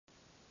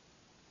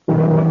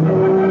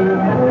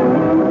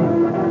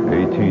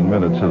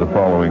of the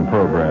following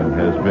program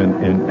has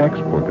been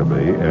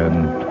inexplicably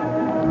and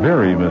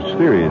very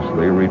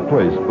mysteriously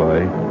replaced by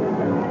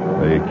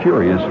a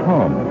curious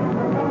hum.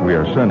 We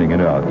are sending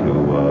it out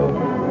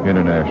to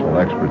international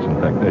experts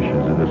and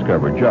technicians to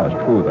discover just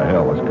who the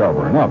hell is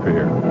covering up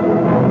here.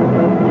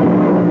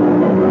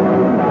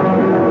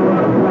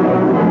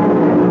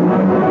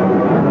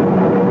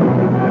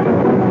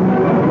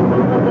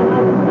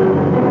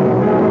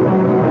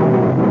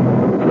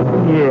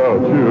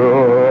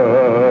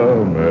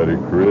 Merry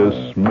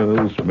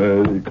Christmas,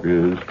 Merry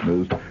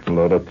Christmas,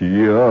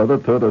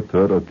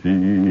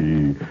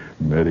 la-da-tee-da-da-da-da-tee.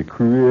 Merry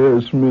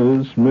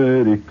Christmas,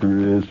 Merry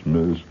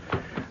Christmas,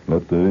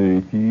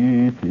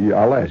 la-da-tee-tee.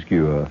 I'll ask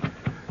you a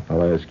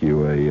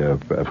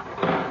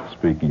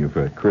speaking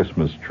of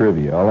Christmas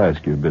trivia, I'll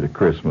ask you a bit of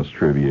Christmas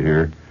trivia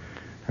here.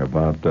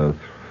 About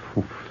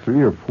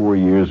 3 or 4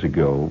 years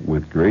ago,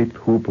 with great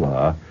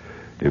hoopla,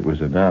 it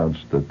was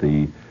announced that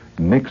the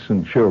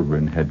Nixon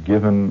children had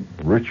given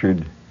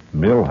Richard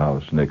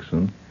Milhouse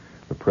Nixon,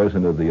 the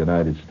President of the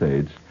United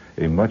States,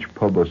 a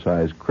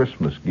much-publicized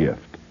Christmas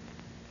gift.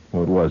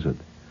 What was it?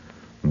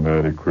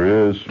 Merry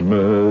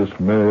Christmas,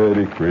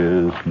 Merry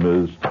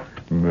Christmas,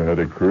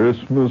 Merry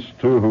Christmas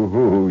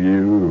to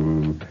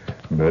you.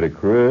 Merry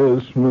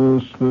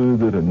Christmas.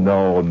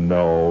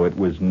 No, it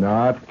was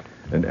not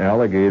an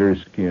alligator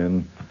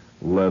skin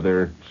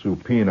leather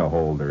subpoena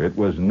holder. It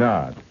was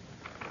not.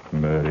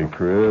 Merry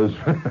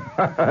Christmas.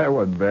 That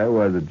wasn't bad,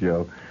 was it,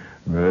 Joe?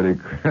 Merry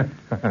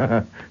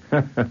Christmas.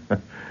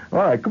 All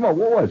right, come on,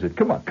 what was it?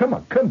 Come on,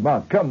 paisan,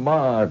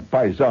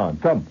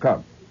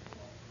 come.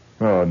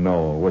 Oh,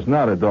 no, it was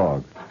not a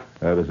dog.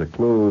 That is a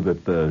clue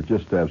that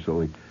just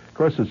absolutely... Of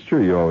course, it's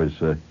true, you always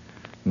say,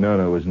 no,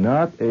 it was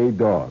not a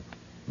dog.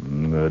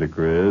 Merry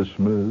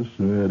Christmas,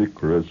 Merry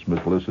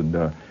Christmas.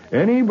 Listen,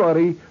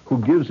 anybody who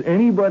gives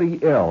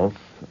anybody else,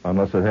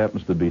 unless it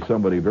happens to be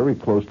somebody very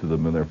close to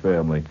them in their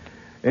family,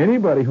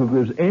 anybody who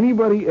gives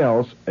anybody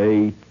else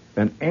an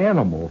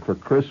animal for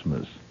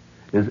Christmas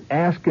is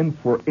asking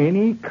for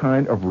any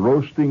kind of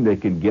roasting they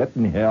can get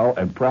in hell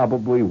and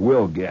probably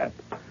will get.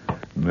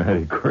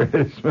 Merry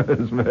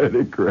Christmas,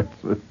 Merry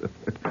Christmas.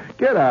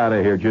 Get out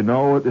of here. Do you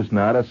know it is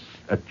not a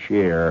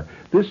chair.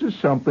 This is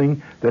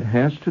something that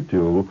has to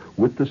do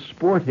with the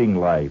sporting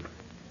life.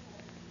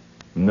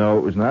 No,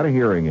 it was not a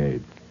hearing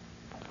aid.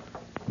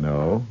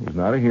 No, it was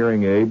not a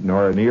hearing aid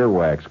nor an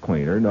earwax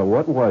cleaner. No,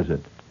 what was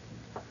it?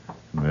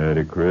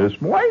 Merry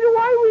Christmas. Why do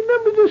I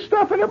remember this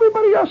stuff and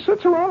everybody else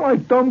sits around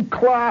like dumb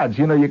clods?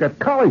 You know, you got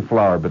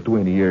cauliflower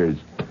between the ears.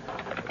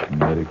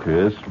 Merry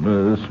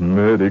Christmas,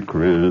 Merry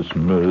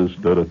Christmas,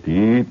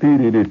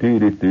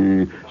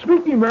 da-da-tee-tee-tee-tee-tee.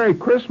 Speaking of Merry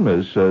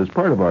Christmas, as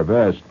part of our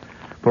vast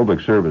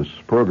public service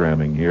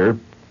programming here,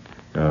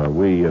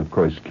 we, of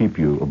course, keep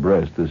you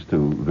abreast as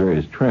to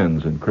various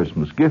trends in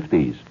Christmas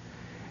gifties.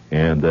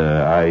 And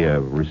I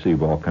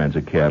receive all kinds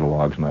of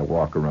catalogs, and I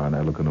walk around,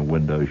 I look in the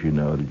windows,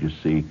 to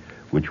just see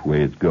which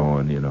way it's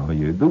going,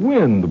 the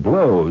wind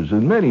blows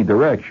in many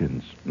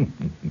directions.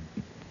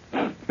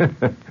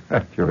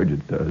 George,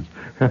 it does.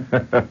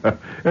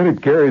 And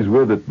it carries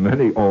with it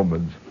many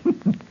omens.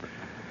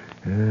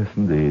 Yes,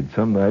 indeed.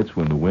 Some nights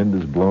when the wind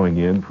is blowing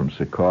in from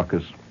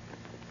Secaucus,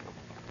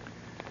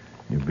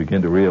 you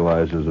begin to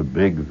realize there's a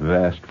big,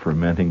 vast,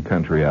 fermenting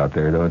country out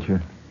there, don't you?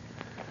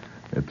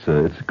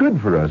 It's good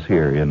for us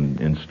here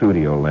in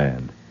studio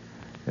land.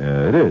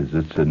 It is.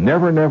 It's a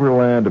never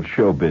land of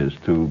showbiz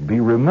to be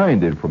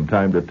reminded from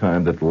time to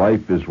time that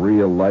life is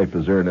real, life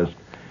is earnest,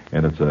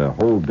 and it's a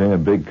whole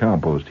damn big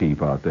compost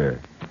heap out there.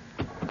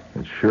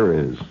 It sure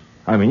is.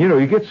 I mean,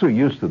 you get so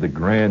used to the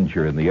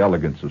grandeur and the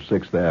elegance of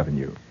 6th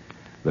Avenue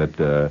that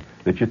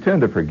you tend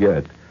to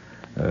forget,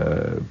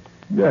 you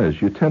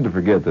tend to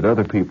forget that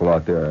other people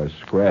out there are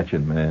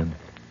scratching, man.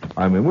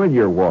 I mean, when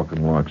you're walking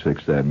along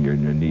 6th Avenue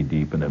and you're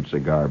knee-deep in them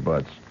cigar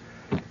butts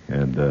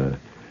and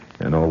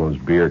all those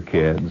beer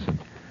cans.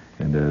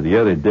 And the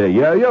other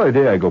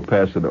day I go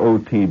past an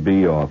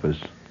OTB office.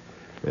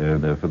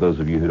 And for those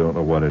of you who don't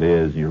know what it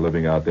is, and you're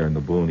living out there in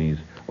the boonies,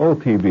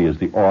 OTB is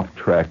the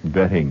off-track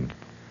betting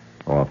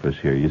office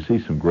here. You see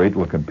some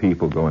great-looking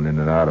people going in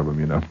and out of them,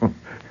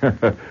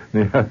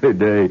 The other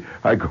day,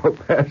 I go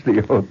past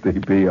the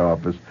OTB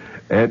office,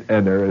 and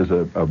there is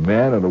a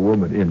man and a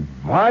woman in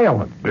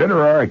violent,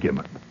 bitter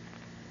argument.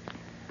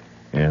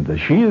 And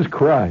she is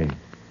crying,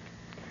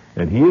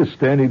 and he is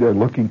standing there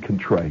looking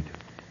contrite.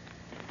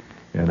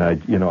 And I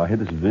had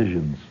this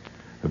visions.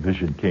 A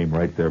vision came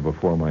right there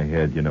before my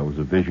head. It was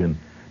a vision.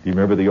 Do you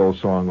remember the old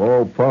song,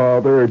 "Oh,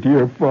 Father,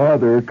 dear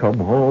Father, come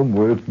home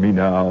with me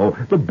now.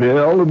 The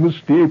bell in the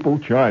steeple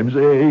chimes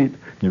 8."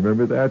 You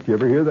remember that? You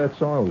ever hear that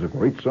song? It was a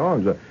great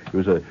song. It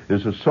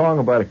was a song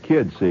about a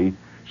kid,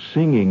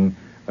 singing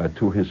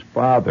to his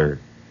father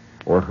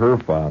or her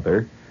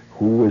father,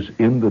 who was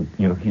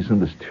he's in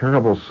this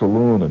terrible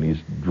saloon, and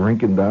he's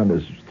drinking down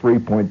this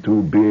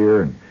 3.2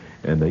 beer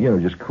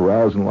and just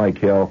carousing like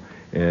hell.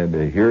 And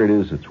here it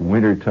is, it's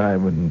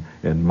wintertime,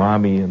 and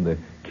Mommy and the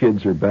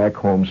kids are back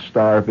home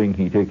starving.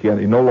 He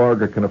no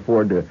longer can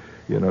afford to,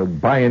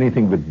 buy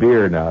anything but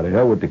beer now. To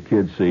hell with the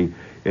kids, see.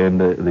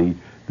 And the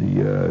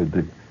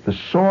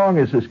song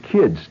is this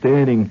kid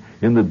standing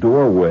in the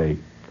doorway,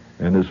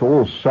 and this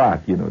old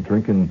sock,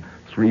 drinking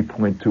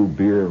 3.2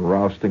 beer and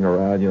rousting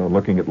around,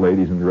 looking at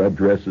ladies in red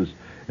dresses.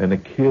 And the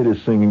kid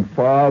is singing,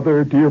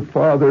 "Father, dear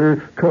Father,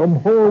 come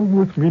home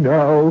with me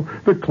now.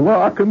 The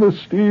clock in the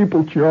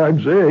steeple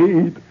chimes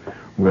 8.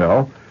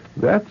 Well,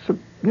 that's,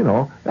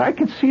 I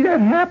can see that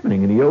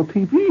happening in the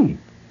OTB.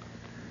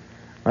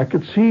 I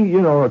could see,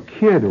 a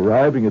kid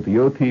arriving at the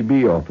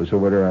OTB office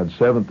over there on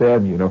 7th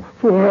Avenue,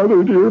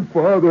 "Father, dear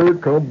Father,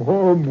 come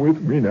home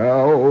with me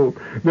now.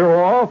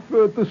 They're off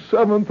at the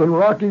 7th and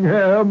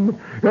Rockingham,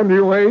 and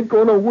you ain't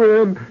gonna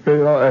win."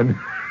 And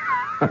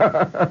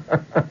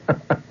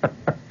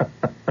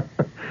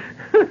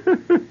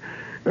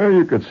well,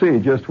 you could see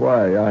just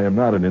why I am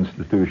not an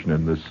institution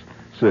in this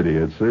city.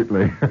 It's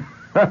certainly...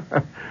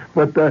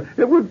 But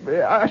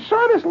I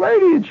saw this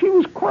lady, and she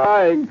was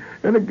crying,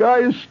 and the guy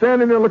is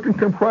standing there looking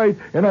contrite,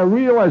 and I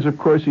realize, of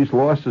course, he's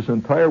lost his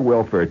entire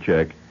welfare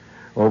check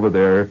over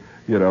there.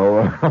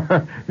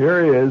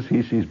 Here he is.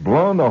 He's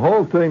blown the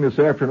whole thing this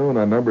afternoon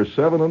on number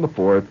 7 and the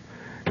 4th,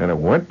 and it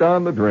went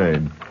down the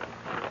drain.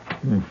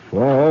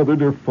 "Father,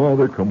 dear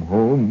Father, come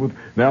home."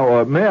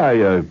 Now, may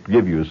I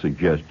give you a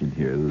suggestion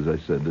here? As I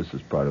said, this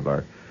is part of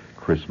our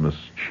Christmas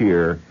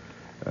cheer.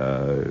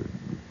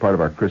 Part of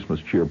our Christmas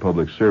cheer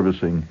public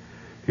servicing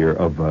here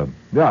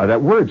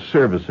that word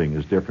servicing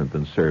is different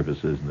than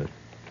service, isn't it?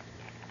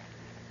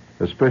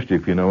 Especially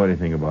if you know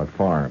anything about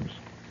farms.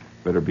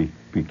 Better be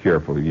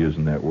careful of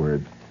using that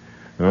word.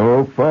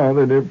 "Oh,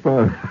 Father, dear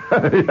Father."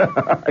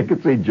 I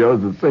could see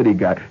Joe's the city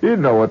guy. He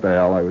didn't know what the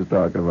hell I was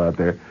talking about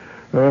there.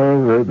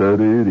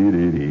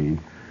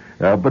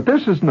 But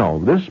this is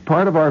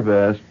part of our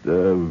vast,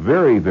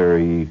 very,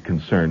 very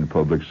concerned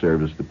public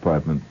service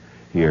department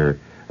here.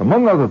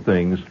 Among other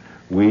things,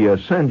 we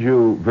send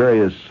you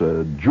various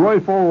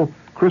joyful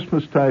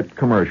Christmas-type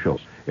commercials.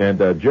 And,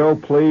 Joe,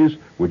 please,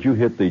 would you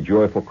hit the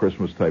joyful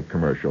Christmas-type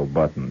commercial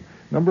button?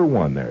 Number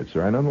 1 there. It's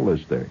right on the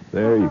list there.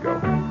 There you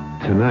go.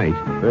 Tonight,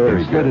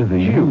 instead of the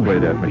usual play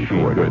that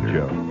machine good,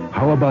 Joe.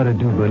 How about a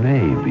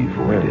Dubonnet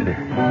before dinner?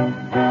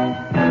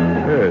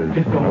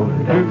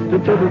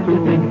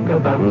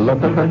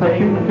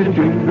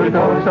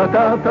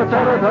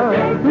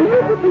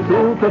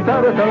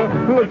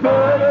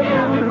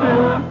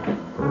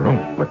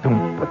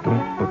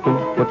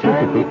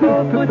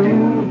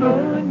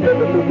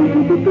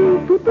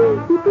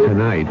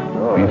 Tonight,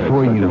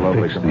 before you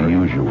fix the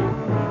usual,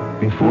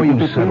 before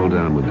you settle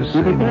down with the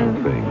same old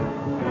thing,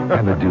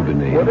 have a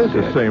Dubonnet. What is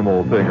the same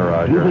old thing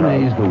around here?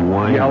 Dubonnet is the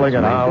wine yelling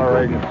and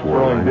hollering, before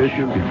throwing lunch,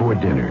 dishes. before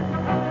dinner.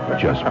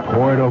 Just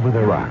pour it over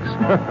the rocks.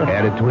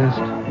 Add a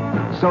twist.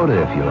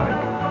 Soda if you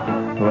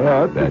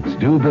like. That's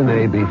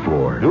Dubonnet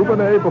before.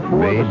 Dubonnet before.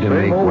 Made to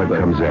make what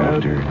comes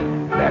after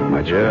that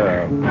much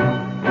better.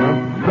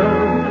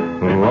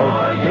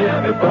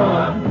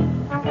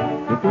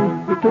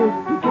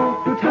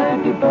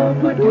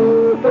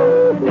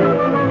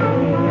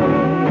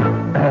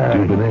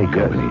 Dubonnet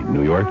Company,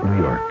 New York, New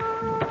York.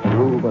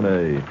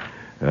 Dubonnet.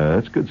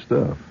 That's good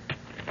stuff.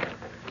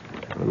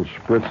 A little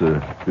spritz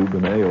of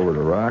Dubonnet over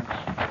the rocks.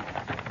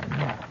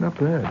 Not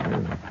bad,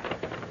 really.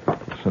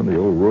 Some of the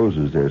old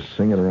roses there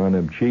singing around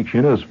them cheeks.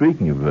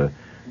 Speaking of,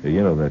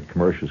 that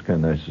commercial's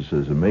kind of nice. It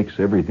says it makes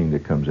everything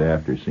that comes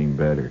after seem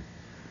better.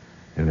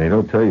 And they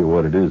don't tell you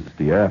what it is,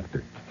 the after.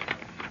 It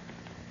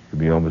could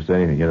be almost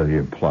anything. They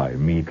imply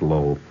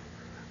meatloaf,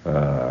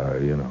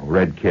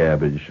 red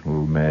cabbage,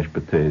 little mashed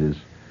potatoes.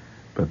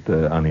 But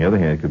on the other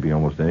hand, it could be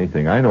almost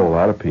anything. I know a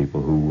lot of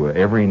people who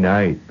every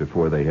night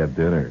before they have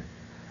dinner,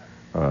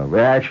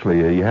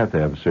 actually, you have to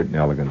have a certain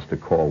elegance to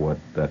call what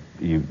that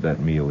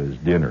meal is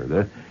dinner.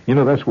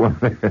 That's one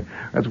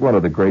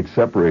of the great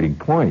separating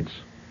points.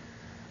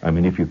 I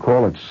mean, if you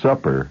call it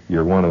supper,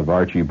 you're one of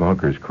Archie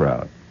Bunker's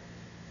crowd.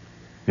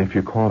 If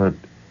you call it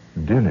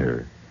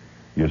dinner,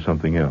 you're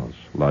something else,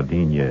 La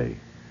Digne.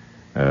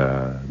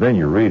 Then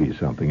you're really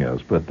something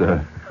else. But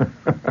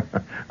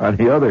on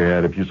the other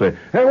hand, if you say,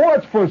 "Hey,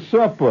 what's for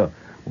supper?"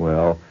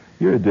 Well,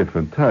 you're a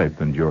different type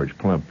than George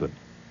Plimpton.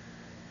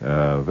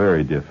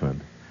 Very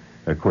different.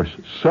 Of course,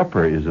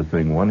 supper is a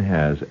thing one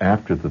has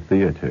after the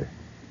theater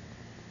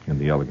in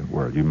the elegant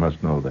world. You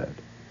must know that.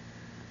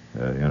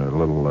 A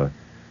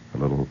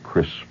little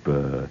crisp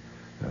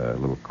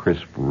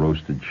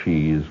roasted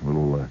cheese,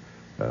 little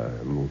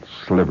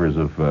slivers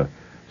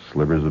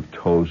of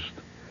toast.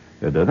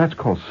 That's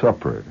called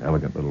supper, an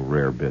elegant little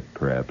rare bit,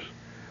 perhaps.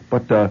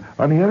 But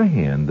on the other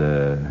hand,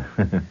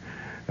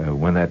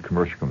 when that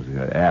commercial comes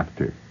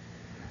after.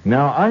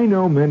 Now, I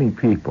know many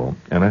people,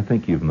 and I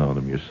think you've known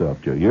them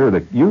yourself, Joe.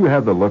 You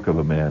have the look of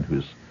a man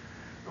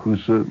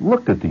who's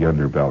looked at the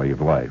underbelly of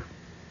life.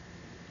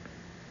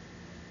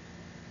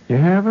 You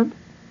haven't?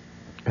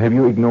 Have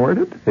you ignored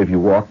it? Have you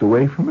walked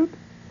away from it?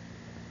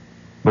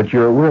 But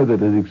you're aware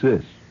that it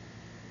exists.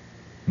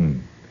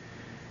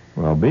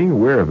 Well, being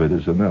aware of it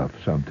is enough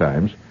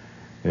sometimes.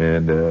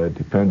 And it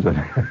depends on...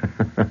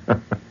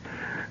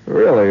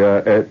 Really,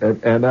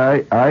 and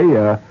I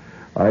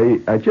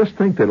just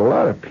think that a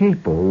lot of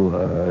people,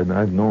 and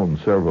I've known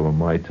several in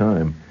my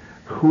time,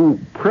 who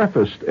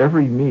prefaced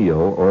every meal,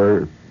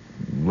 or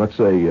let's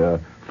say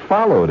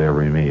followed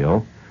every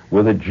meal,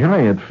 with a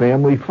giant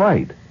family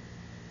fight.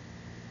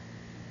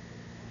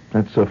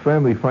 That's a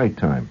family fight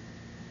time.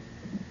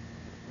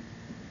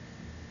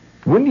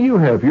 When do you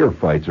have your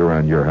fights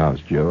around your house,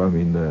 Joe? I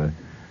mean,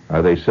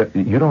 are they set?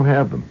 You don't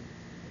have them.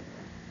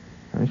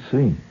 I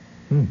see.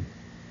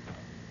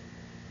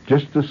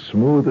 Just as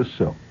smooth as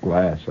silk.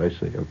 Glass, I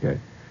see. Okay.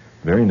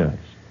 Very nice.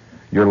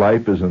 Your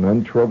life is an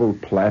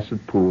untroubled,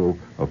 placid pool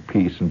of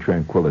peace and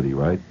tranquility,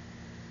 right?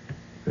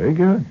 Very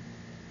good.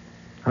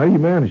 How do you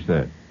manage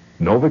that?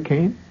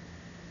 Novocaine?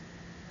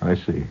 I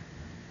see.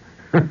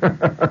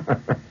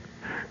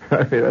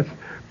 That's a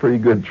pretty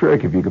good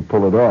trick if you could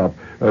pull it off.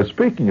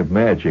 Speaking of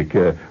magic,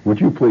 would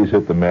you please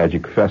hit the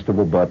Magic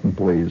Festival button,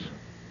 please?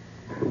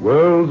 The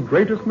world's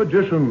greatest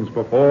magicians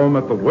perform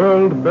at the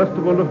World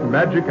Festival of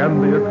Magic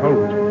and the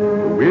Occult,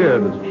 the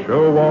weirdest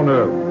show on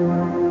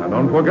earth. An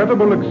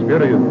unforgettable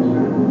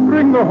experience.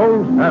 Bring the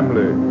whole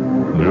family.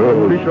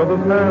 Hold each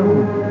other's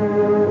hand.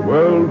 The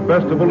World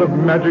Festival of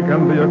Magic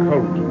and the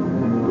Occult,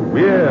 the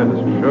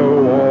weirdest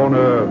show on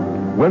earth.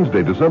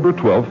 Wednesday, December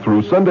 12th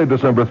through Sunday,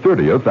 December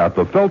 30th at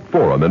the Felt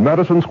Forum in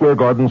Madison Square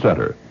Garden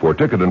Center. For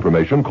ticket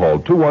information, call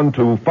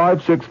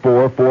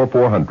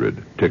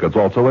 212-564-4400. Tickets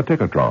also at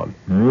Ticketron.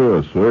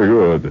 Yes, very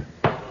good.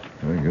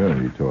 Very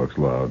good. He talks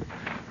loud.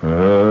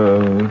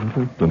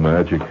 The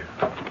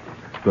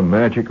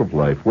magic of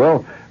life.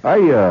 Well,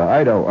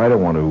 I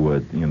don't want to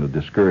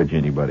discourage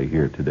anybody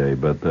here today,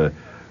 but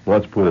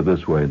let's put it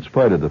this way: in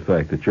spite of the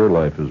fact that your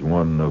life is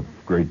one of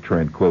great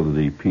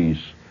tranquility,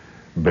 peace,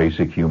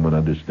 basic human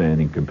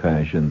understanding,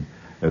 compassion,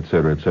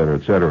 etc., etc.,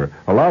 etc.,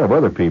 a lot of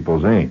other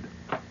people's ain't.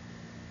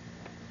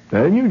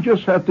 And you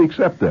just have to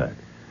accept that.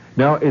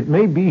 Now, it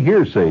may be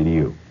hearsay to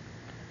you,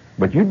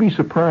 but you'd be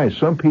surprised.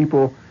 Some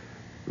people,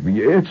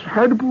 it's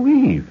hard to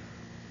believe.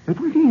 It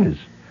really is.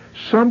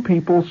 Some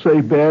people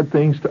say bad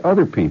things to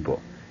other people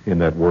in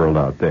that world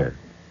out there.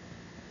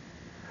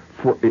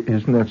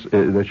 Isn't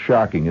that's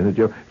shocking, isn't it,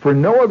 Joe? For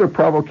no other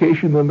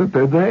provocation than that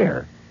they're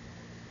there.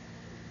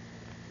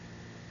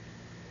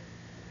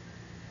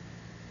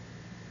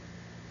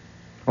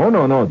 Oh,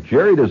 no,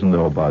 Jerry doesn't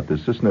know about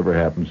this. This never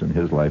happens in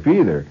his life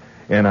either.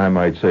 And I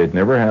might say it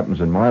never happens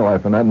in my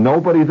life, and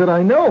nobody that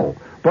I know.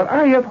 But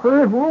I have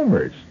heard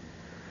rumors.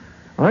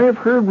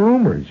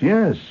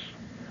 Yes.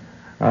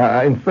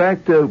 In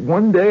fact,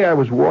 one day I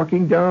was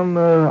walking down,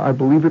 I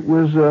believe it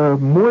was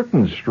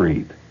Morton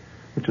Street,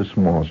 which is a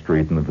small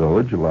street in the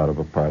village, a lot of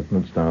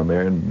apartments down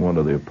there, and one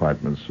of the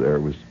apartments there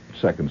was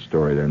second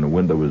story there, and the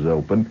window was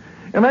open.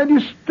 And I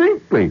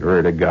distinctly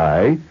heard a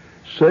guy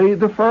say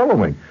the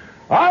following: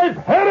 "I've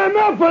had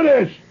enough of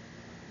this!"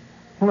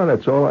 Well,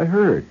 that's all I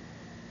heard.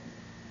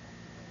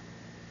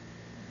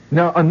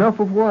 Now, enough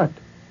of what?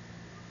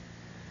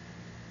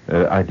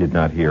 I did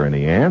not hear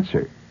any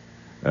answer.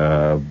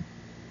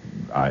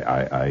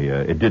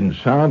 It didn't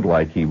sound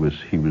like he was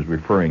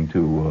referring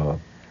to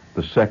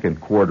the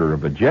second quarter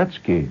of a jet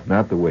ski,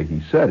 not the way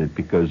he said it,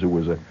 because there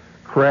was a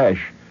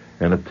crash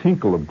and a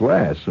tinkle of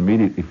glass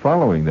immediately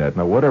following that.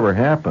 Now, whatever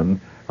happened,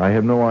 I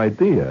have no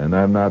idea, and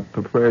I'm not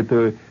prepared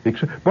to...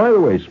 By the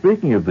way,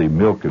 speaking of the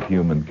milk of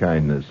human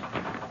kindness,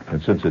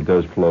 and since it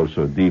does flow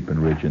so deep and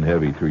rich and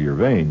heavy through your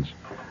veins,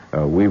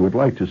 we would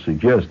like to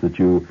suggest that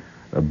you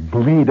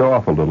bleed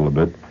off a little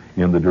bit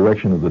in the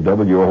direction of the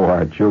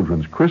WOR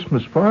Children's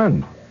Christmas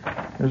Fund.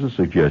 There's a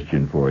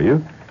suggestion for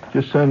you.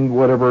 Just send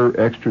whatever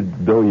extra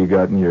dough you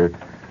got in your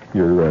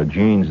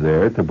jeans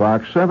there to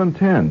Box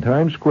 710,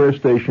 Times Square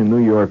Station,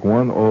 New York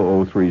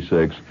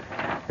 10036.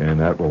 And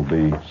that will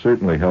be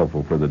certainly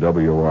helpful for the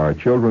WOR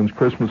Children's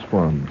Christmas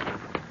Fund.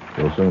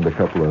 We'll send a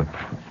couple of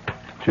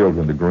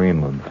children to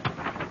Greenland.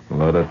 Is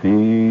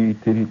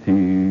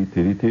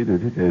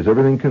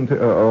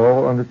everything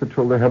all under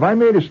control there? Have I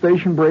made a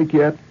station break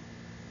yet?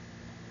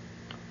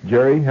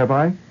 Jerry, have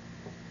I?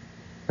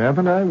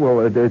 Haven't I?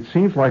 Well, it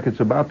seems like it's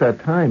about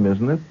that time,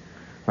 isn't it?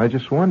 I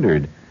just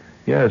wondered.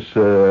 Yes,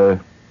 oh,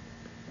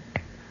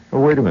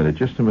 wait a minute,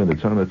 just a minute.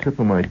 It's on the tip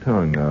of my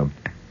tongue. Oh,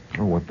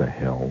 what the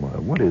hell?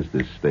 What is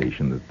this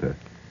station that...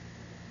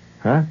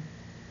 Huh?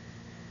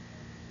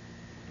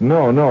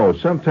 No.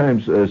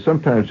 Sometimes,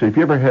 if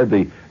you ever had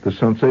the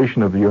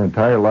sensation of your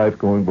entire life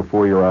going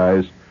before your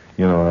eyes,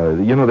 they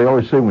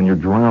always say when you're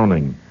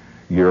drowning,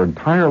 your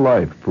entire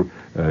life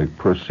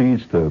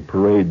proceeds to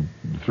parade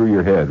through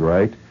your head,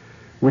 right?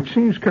 Which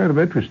seems kind of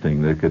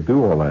interesting. They could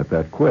do all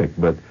that quick.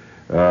 But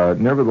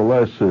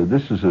nevertheless,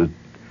 this is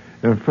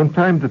and from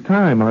time to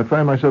time, I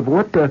find myself,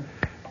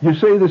 you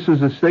say this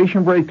is a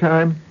station break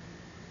time?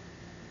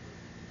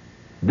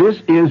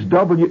 This is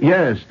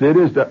yes, it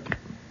is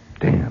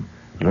damn.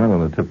 Right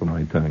on the tip of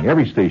my tongue.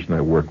 Every station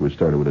I work with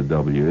started with a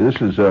W.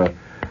 This is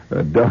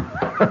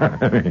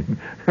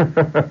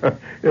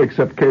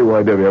except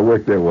KYW. I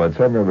worked there once.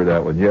 I remember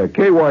that one. Yeah,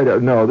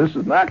 KYW. No, this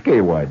is not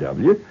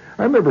KYW.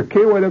 I remember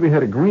KYW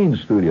had a green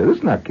studio. This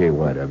is not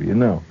KYW,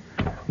 no.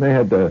 They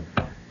had the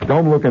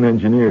dome-looking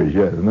engineers,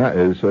 yes.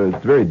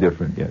 It's very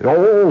different. Yeah.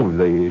 Oh,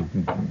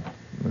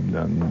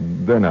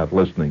 they're not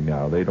listening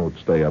now. They don't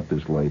stay up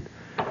this late.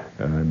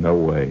 No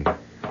way.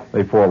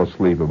 They fall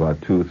asleep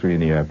about 2 or 3 in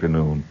the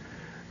afternoon.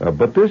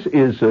 But this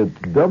is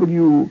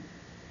W...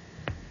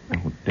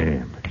 Oh,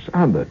 damn. It's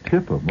on the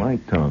tip of my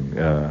tongue.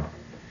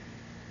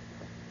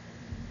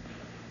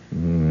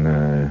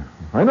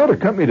 I know the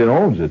company that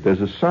owns it.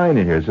 There's a sign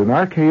in here. It's an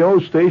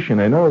RKO station.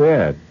 I know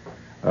that.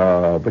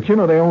 But, they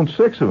own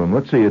 6 of them.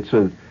 Let's see. It's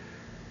a...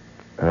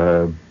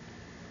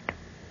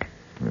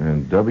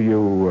 and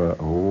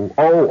W-O-O.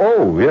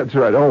 That's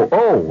right.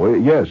 O-O.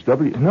 Yes.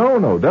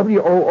 No.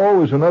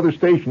 W-O-O is another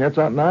station. That's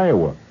out in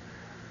Iowa.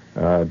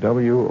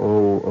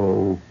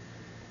 W-O-O.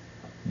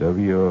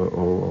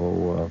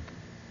 W-O-O.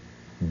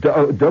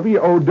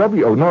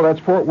 W-O-W. No, that's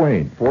Fort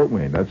Wayne. Fort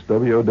Wayne. That's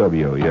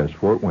W-O-W. Yes,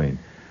 Fort Wayne.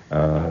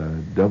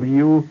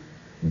 W-W-O.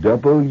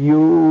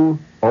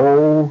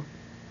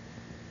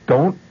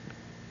 Don't.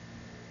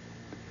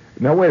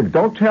 Now, wait a minute.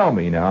 Don't tell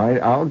me now.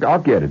 I'll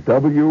get it.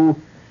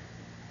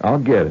 I'll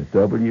get it.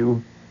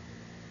 W-O-A?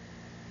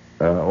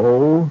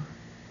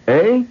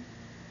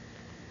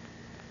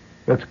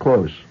 That's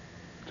close.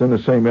 It's in the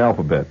same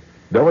alphabet.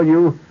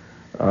 W-O-D.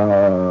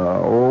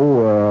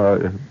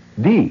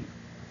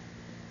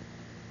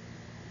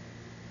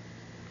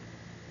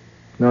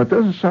 No, it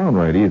doesn't sound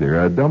right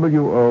either.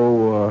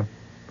 W-L.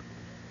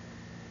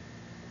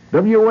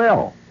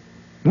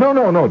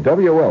 No.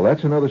 W-L.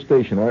 That's another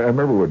station. I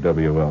remember what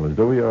W-L is.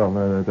 W-L.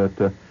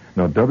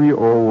 No,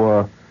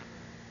 W-O...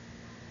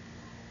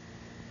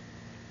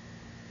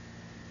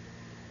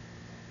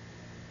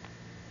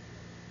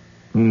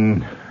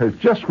 It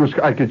just was.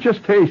 I could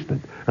just taste it.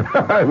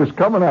 It was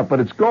coming up,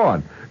 but it's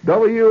gone.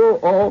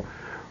 W-O...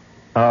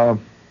 an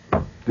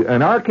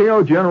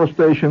RKO General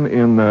Station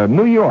in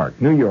New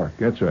York. New York,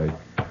 that's right.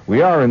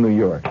 We are in New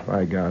York.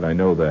 My God, I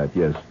know that,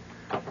 yes.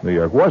 New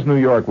York. Was New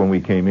York when we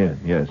came in,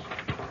 yes.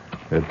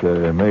 It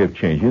may have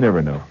changed. You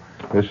never know.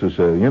 This is,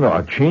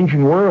 a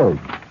changing world.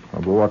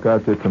 I'll go walk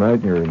out there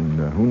tonight and you're in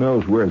who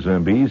knows where,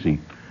 Zambezi.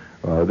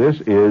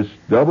 This is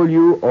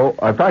W-O...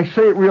 If I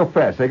say it real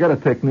fast, I got a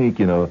technique,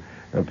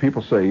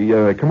 people say,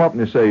 they come up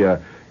and they say,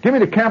 give me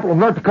the capital of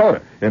North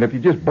Dakota. And if you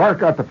just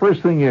bark out the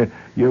first thing you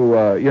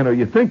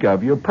think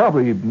of, you're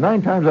probably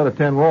 9 times out of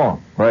 10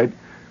 wrong, right?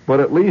 But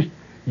at least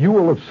you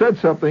will have said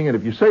something, and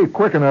if you say it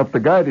quick enough, the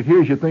guy that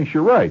hears you thinks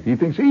you're right. He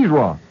thinks he's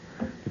wrong.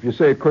 If you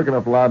say it quick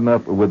enough, loud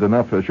enough, with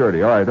enough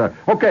surety. All right.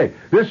 Okay,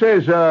 this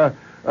is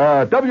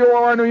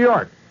WOR New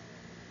York.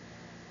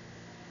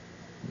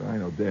 I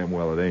know damn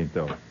well it ain't,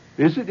 though.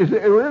 Is it? It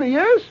really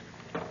is?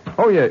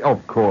 Oh, yeah,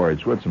 of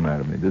course. What's the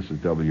matter with me? This is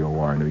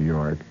WOR New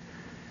York.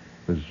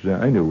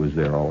 I knew it was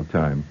there all the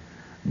time.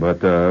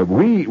 But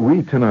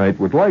we tonight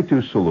would like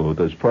to salute,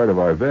 as part of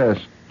our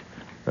vast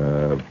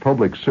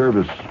public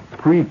service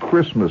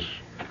pre-Christmas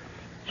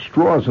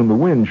Straws in the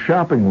Wind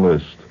shopping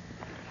list.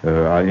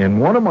 In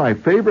one of my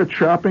favorite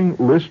shopping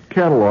list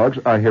catalogs,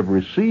 I have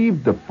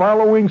received the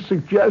following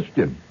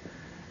suggestion.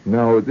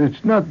 Now,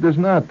 does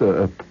not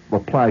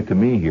apply to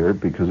me here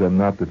because I'm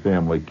not the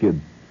family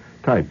kid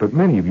type, but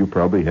many of you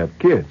probably have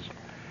kids.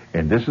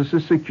 And this is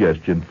a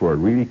suggestion for a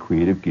really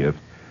creative gift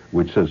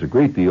which says a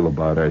great deal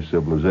about our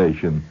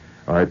civilization,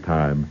 our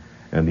time,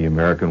 and the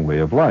American way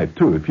of life,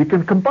 too. If you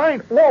can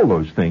combine all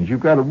those things,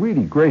 you've got a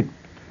really great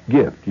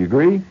gift. You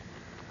agree?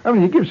 I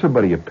mean, you give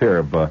somebody a pair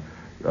of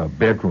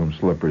bedroom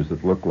slippers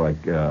that look like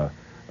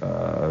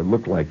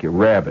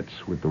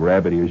rabbits with the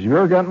rabbit ears. You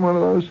ever gotten one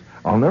of those?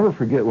 I'll never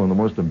forget one of the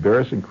most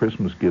embarrassing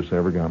Christmas gifts I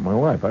ever got in my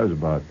life. I was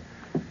about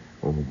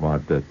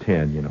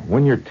 10,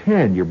 When you're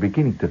 10, you're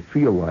beginning to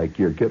feel like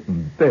you're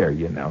getting there,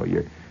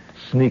 You're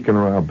sneaking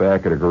around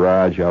back at a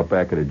garage, out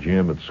back at a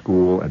gym at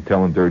school, and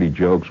telling dirty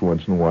jokes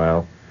once in a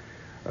while.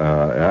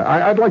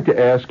 I'd like to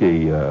ask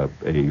a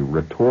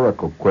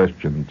rhetorical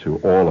question to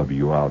all of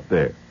you out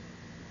there.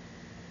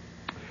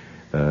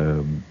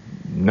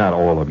 Not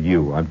all of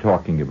you. I'm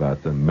talking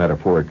about them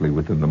metaphorically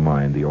within the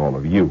mind, the all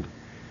of you.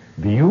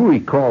 Do you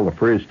recall the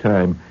first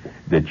time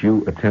that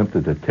you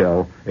attempted to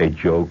tell a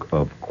joke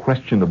of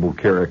questionable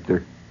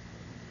character?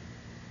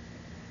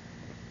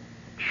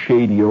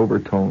 Shady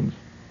overtones?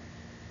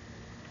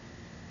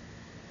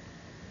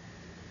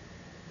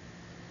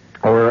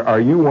 Or are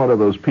you one of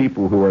those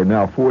people who are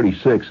now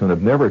 46 and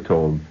have never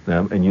told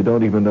them, and you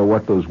don't even know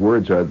what those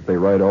words are that they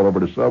write all over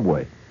the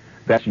subway?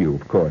 That's you,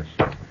 of course.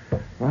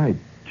 Right.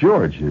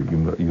 George, you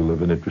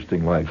live an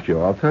interesting life,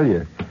 Joe. I'll tell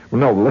you. Well,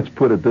 no, let's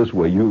put it this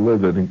way. You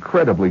live an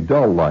incredibly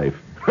dull life.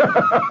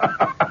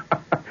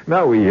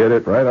 Now we hit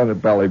it right on the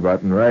belly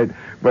button, right?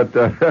 But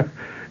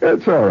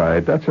it's all right.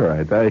 That's all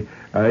right.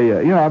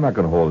 I'm not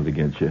going to hold it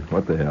against you.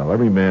 What the hell?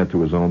 Every man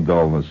to his own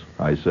dullness,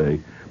 I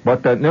say.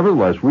 But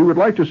nevertheless, we would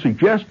like to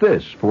suggest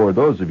this for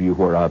those of you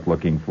who are out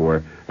looking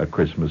for a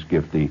Christmas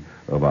giftie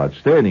of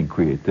outstanding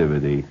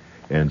creativity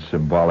and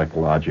symbolic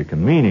logic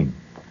and meaning.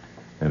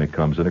 And it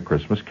comes in a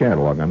Christmas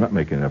catalog. I'm not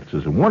making it up.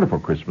 It's a wonderful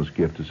Christmas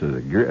gift. It's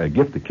a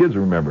gift the kids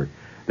remember.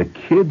 the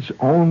kid's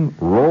own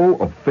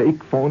roll of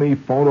fake phony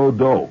photo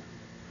dough.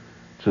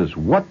 It says,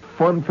 "What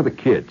fun for the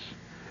kids."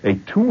 A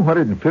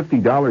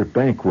 $250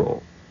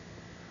 bankroll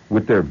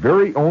with their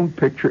very own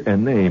picture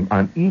and name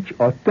on each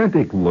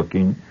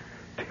authentic-looking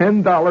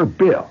 $10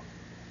 bill.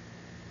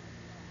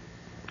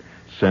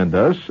 Send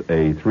us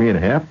a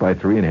 3.5 by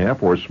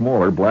 3.5 or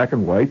smaller black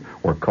and white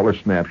or color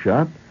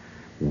snapshot.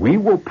 We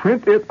will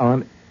print it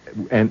on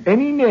and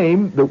any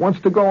name that wants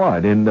to go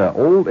on in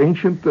old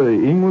ancient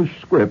English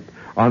script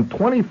on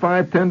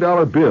 25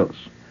 $10 bills.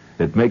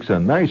 It makes a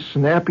nice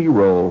snappy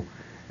roll,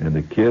 and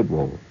the kid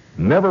will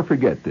never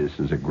forget this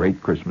as a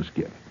great Christmas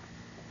gift.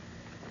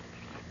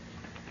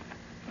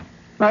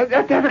 Now,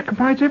 that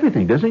combines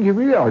everything, doesn't it? You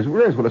realize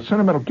what a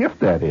sentimental gift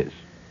that is.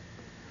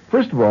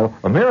 First of all,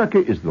 America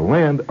is the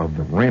land of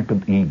the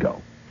rampant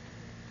ego.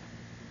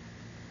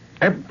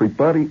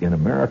 Everybody in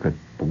America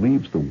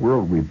believes the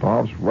world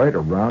revolves right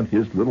around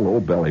his little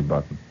old belly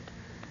button.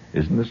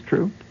 Isn't this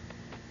true?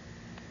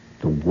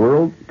 The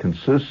world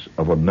consists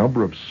of a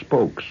number of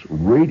spokes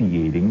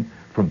radiating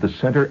from the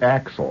center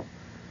axle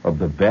of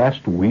the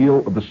vast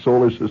wheel of the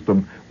solar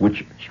system,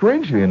 which,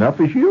 strangely enough,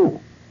 is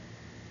you.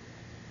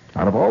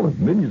 Out of all the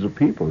millions of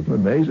people, isn't it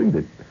amazing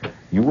that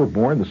you were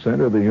born the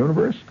center of the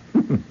universe?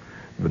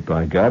 But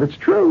by God, it's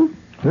true.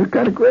 It's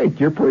kind of great.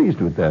 You're pleased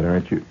with that,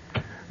 aren't you?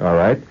 All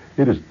right.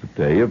 It is the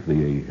day of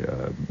the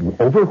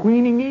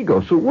overweening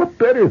ego. So what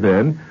better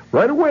than,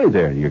 right away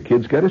there, your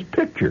kid's got his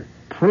picture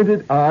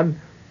printed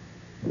on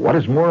what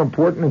is more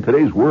important in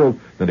today's world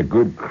than a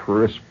good,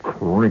 crisp,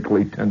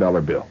 crinkly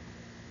 $10 bill.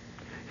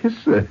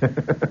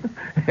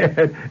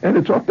 And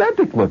it's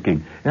authentic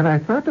looking. And I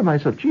thought to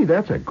myself, gee,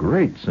 that's a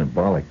great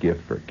symbolic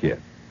gift for a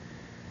kid.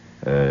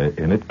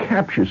 And it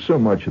captures so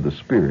much of the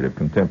spirit of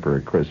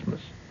contemporary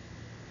Christmas.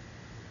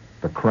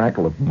 The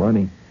crackle of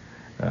money,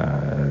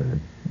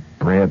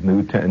 brand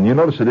new and you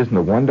notice it isn't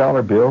a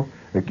 $1 bill.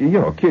 You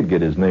know, a kid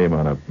get his name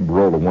on a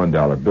roll of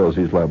 $1 bills,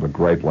 he's liable to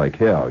gripe like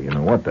hell. You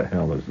know, what the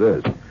hell is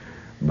this?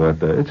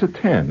 But it's a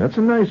 10. That's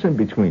a nice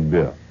in-between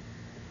bill.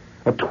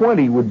 A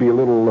 20 would be a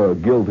little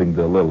gilding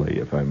the lily,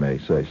 if I may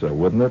say so,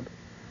 wouldn't it?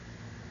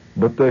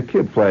 But the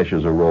kid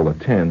flashes a roll of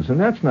 10s, and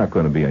that's not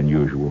going to be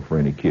unusual for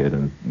any kid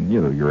in,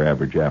 you know, your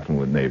average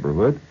affluent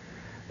neighborhood.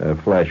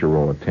 Flash a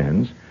roll of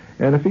 10s.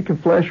 And if he can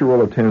flash a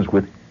roll of 10s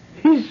with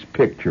his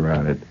picture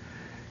on it,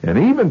 and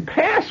even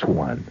pass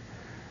one,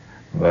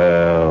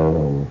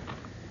 well,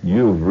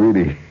 you've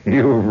really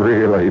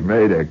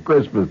made a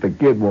Christmas the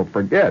kid won't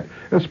forget,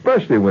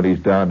 especially when he's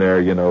down there,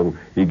 you know,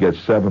 he gets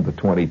 7 to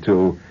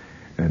 22,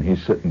 and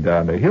he's sitting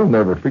down there. He'll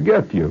never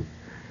forget you.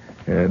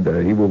 And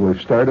he will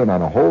have started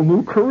on a whole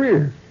new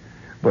career.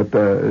 But,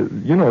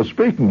 you know,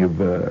 speaking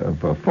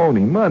of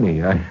phony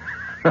money,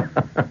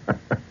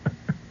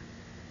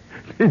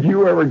 did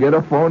you ever get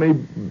a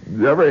phony,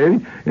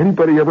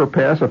 anybody ever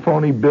pass a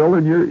phony bill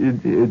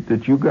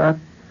that you got?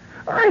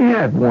 I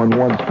had one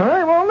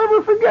time. I'll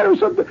never forget. It was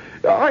something,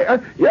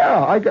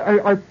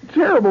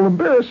 terrible,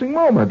 embarrassing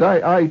moment.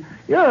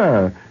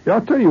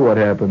 I'll tell you what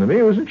happened to me.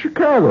 It was in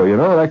Chicago, you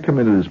know, and I come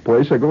into this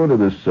place. I go into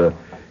this,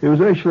 it was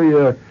actually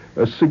a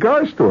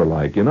cigar store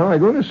like, you know. I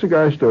go into a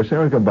cigar store, say I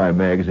was going to buy a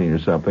magazine or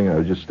something. I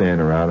was just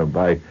standing around and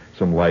buy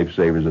some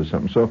Lifesavers or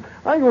something. So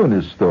I go in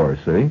this store,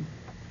 see,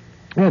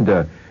 and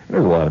there's a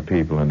lot of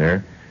people in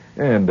there.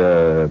 And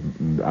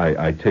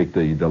I take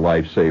the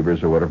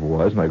Lifesavers or whatever it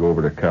was, and I go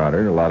over to the counter,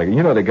 and a lot of,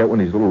 you know, they got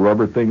one of these little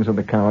rubber things on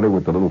the counter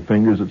with the little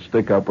fingers that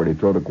stick up where they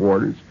throw the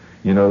quarters.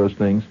 You know those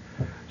things?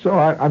 So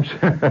I'm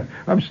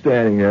I'm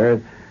standing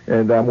there,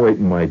 and I'm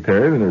waiting my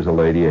turn, and there's a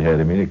lady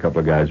ahead of me, and a couple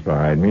of guys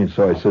behind me, and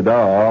so I said,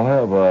 I'll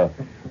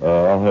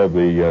have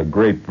the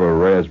grape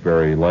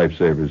raspberry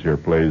Lifesavers here,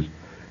 please.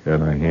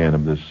 And I hand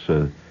him this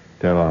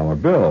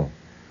 $10 bill.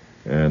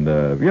 And,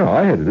 you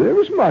know, it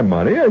was my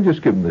money. I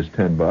just give him this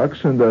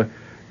 $10, and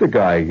the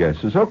guy, I guess,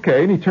 says,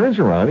 okay, and he turns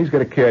around. He's got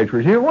a cash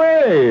register.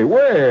 Wait.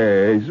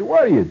 He says,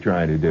 what are you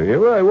trying to do here?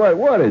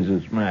 What is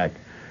this, Mac?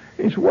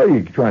 He said, what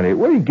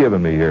are you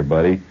giving me here,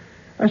 buddy?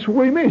 I said,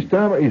 what do you mean? He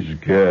says,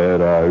 get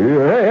out of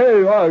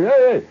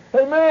here.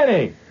 Hey,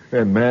 Manny.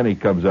 And Manny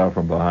comes out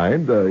from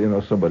behind, you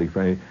know, somebody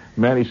funny.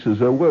 Manny says,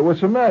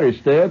 what's the matter,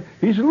 Stan?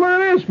 He said, look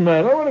at this,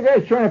 man. Look at the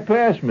guy's trying to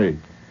pass me.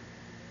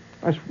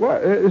 I said,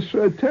 what? It's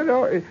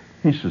 $10.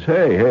 He says,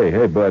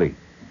 hey, buddy,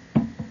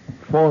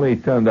 phony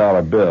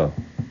 $10 bill.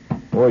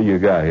 What you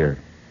got here?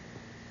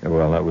 And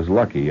well, that was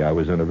lucky. I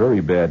was in a very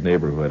bad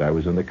neighborhood. I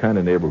was in the kind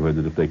of neighborhood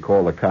that if they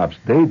call the cops,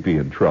 they'd be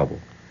in trouble.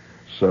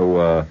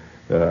 So,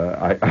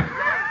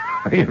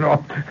 you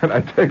know, and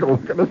I take a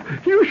look at this.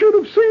 You should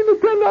have seen the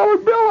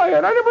 $10 bill I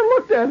had. I never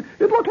looked at it.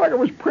 It looked like it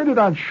was printed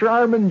on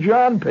Charmin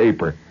John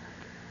paper.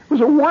 It was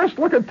the worst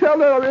looking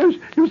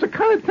 $10. It was the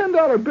kind of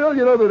 $10 bill,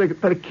 you know,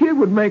 that a kid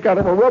would make out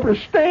of a rubber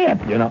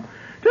stamp, you know.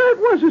 There it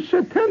was. It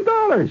said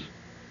 $10.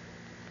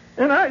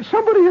 And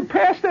somebody had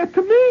passed that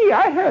to me.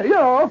 I had, you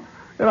know.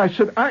 And I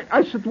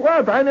said,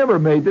 what? I never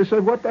made this. I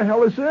said, what the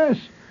hell is this?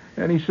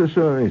 And he says,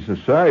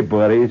 sorry,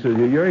 buddy. He says,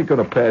 you ain't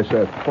going to pass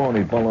that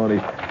phony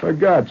baloney. For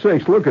God's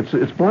sakes, look,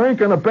 it's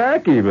blank on the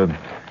back even.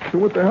 So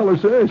what the hell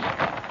is this?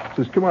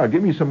 Says, come on,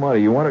 give me some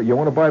money. You want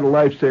to buy the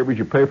lifesavers?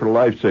 You pay for the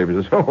lifesavers.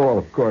 I said, oh, well,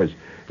 of course.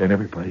 And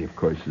everybody, of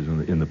course, is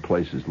in the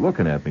place is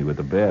looking at me with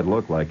a bad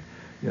look, like,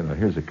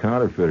 here's a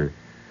counterfeiter.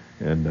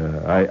 And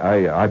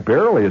I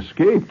barely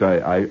escaped.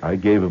 I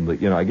gave him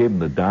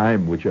the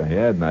dime which I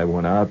had, and I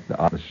went out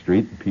on the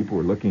street, and people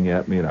were looking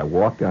at me, and I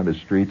walked down the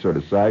street sort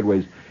of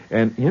sideways,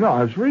 and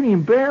I was really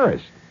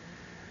embarrassed.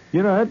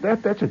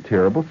 That's a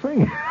terrible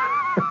thing.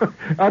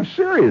 I'm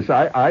serious.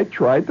 I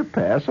tried to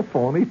pass a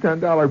phony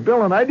 $10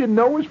 bill, and I didn't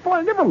know it was phony.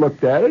 I never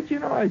looked at it.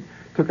 I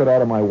took it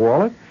out of my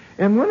wallet,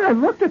 and when I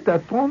looked at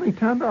that phony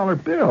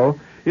 $10 bill,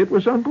 it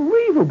was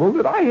unbelievable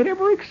that I had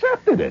ever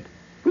accepted it.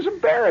 It was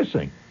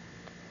embarrassing.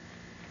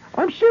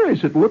 I'm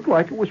serious. It looked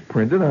like it was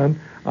printed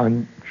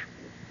on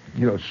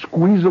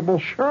squeezable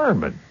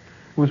Sherman.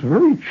 It was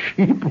very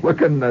cheap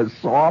looking,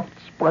 soft,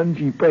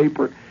 spongy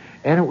paper,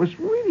 and it was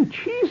really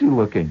cheesy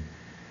looking.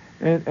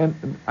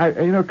 And I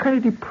kind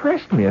of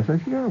depressed me. I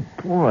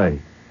thought, boy,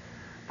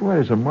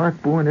 there's a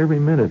Mark Bourne every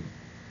minute.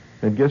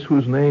 And guess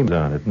whose name's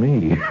on it?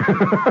 Me.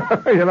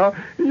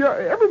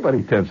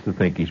 Everybody tends to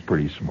think he's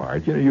pretty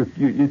smart. You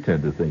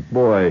tend to think,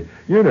 boy,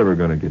 you're never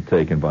going to get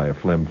taken by a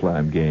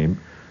flim-flam game.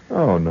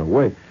 Oh, no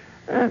way.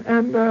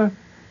 And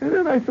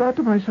then I thought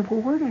to myself, well,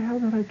 where the hell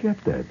did I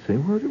get that? See,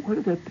 where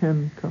did that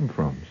 10 come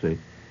from? See?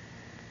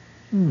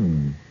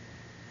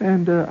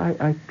 And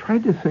I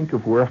tried to think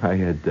of where I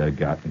had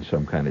gotten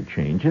some kind of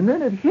change, and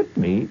then it hit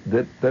me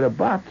that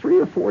about 3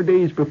 or 4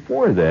 days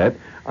before that,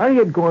 I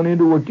had gone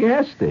into a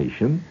gas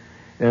station,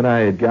 and I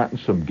had gotten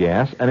some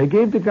gas, and I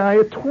gave the guy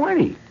a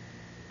 20.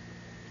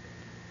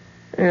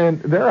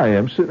 And there I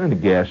am, sitting in a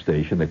gas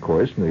station, of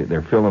course, and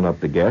they're filling up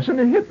the gas, and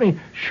it hit me.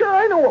 Sure,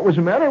 I know what was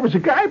the matter. There was a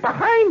guy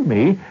behind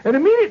me, and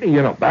immediately,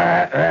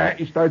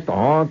 he starts to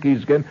honk.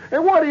 He's getting, hey,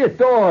 what are you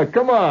doing?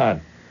 Come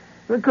on.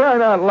 They're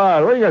crying out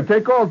loud. What, are you going to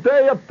take all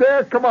day up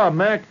there? Come on,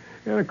 Mac.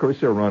 And, of course,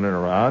 they're running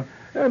around.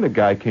 And the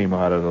guy came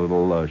out of the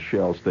little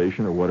Shell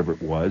station or whatever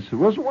it was. It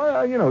was,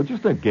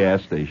 just a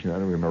gas station. I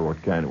don't remember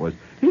what kind it was.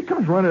 He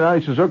comes running out.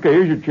 He says, okay,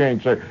 here's your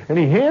change, sir. And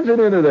he hands it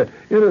into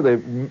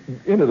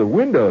the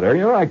window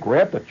there. I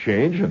grab the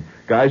change, and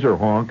guys are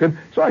honking.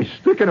 So I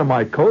stick it in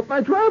my coat, and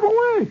I drive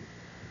away.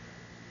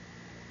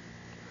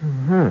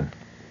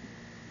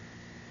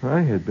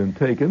 I had been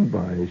taken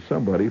by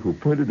somebody who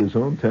printed his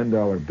own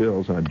 $10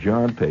 bills on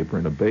John paper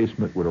in a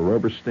basement with a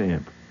rubber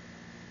stamp.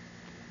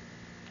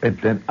 And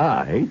then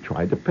I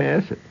tried to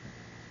pass it.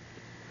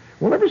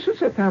 Well, ever since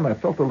that time, I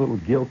felt a little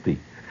guilty.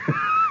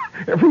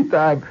 Every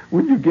time,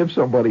 when you give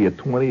somebody a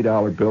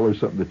 $20 bill or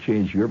something to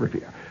change, you ever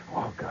feel,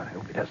 oh, God, I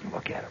hope he doesn't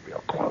look at it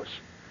real close.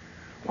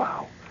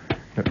 Wow.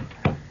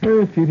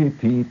 You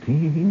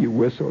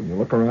whistle and you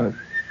look around.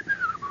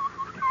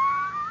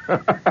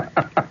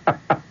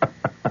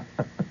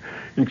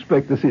 You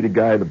expect to see the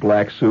guy in the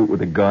black suit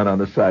with a gun on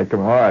the side. Come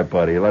on, all right,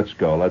 buddy, let's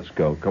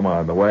go. Come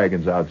on, the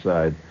wagon's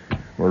outside.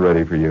 We're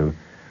ready for you.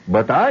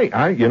 But when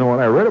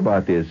I read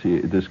about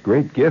this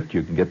great gift,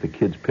 you can get the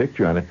kid's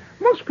picture on it.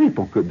 Most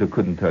people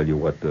couldn't tell you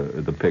what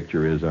the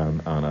picture is on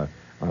a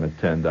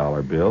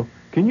 $10 bill.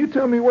 Can you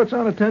tell me what's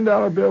on a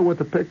 $10 bill? What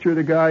the picture of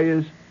the guy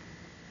is?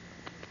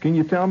 Can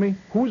you tell me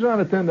who's on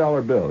a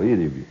 $10 bill?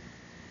 Either of you.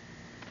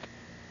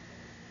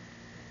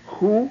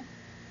 Who?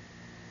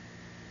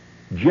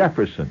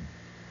 Jefferson.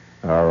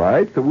 All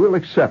right, we'll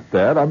accept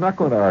that. I'm not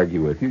going to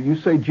argue with you. You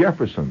say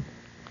Jefferson.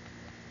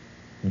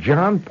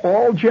 John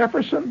Paul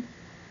Jefferson?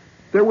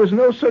 There was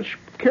no such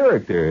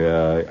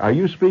character. Are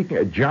you speaking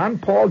of John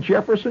Paul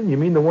Jefferson? You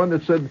mean the one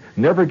that said,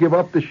 never give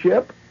up the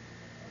ship?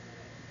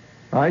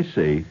 I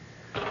see.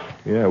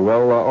 Yeah,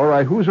 well, all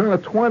right, who's on a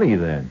 20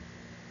 then?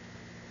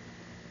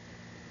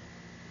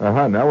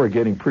 Now we're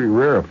getting pretty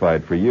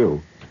rarefied for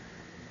you,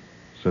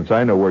 since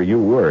I know where you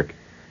work.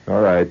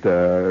 All right,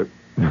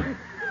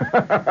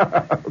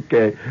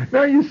 okay.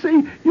 Now you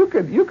see, you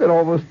could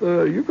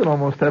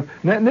almost have.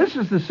 And this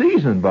is the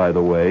season, by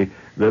the way,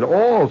 that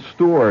all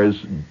stores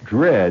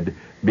dread,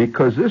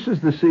 because this is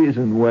the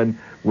season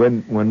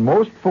when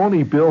most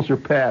phony bills are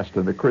passed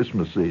in the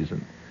Christmas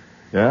season.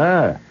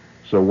 Yeah.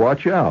 So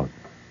watch out.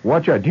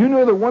 Watch out. Do you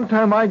know that one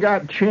time I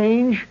got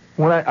change?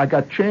 When I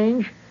got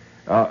change,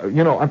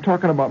 I'm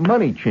talking about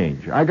money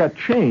change. I got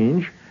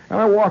change, and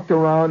I walked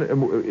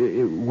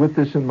around with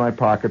this in my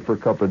pocket for a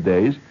couple of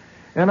days.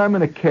 And I'm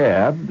in a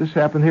cab. This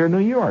happened here in New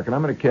York. And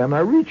I'm in a cab, and I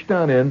reach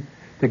down in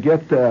to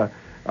get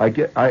I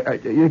get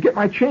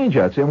my change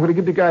out. See, I'm going to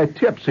give the guy a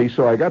tip. See,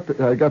 so I got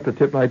the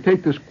tip, and I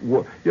take this.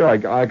 I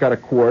got a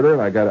quarter,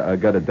 and I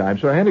got a dime.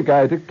 So I hand the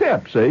guy the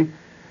tip. See,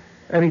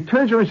 and he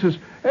turns around and says,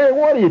 "Hey,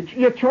 what are you?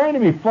 You're trying to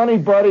be funny,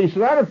 buddy?" He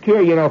says, "I don't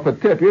care, for a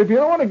tip. If you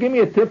don't want to give me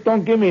a tip,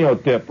 don't give me no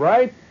tip,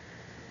 right?"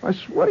 I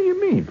said, "What do you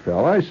mean,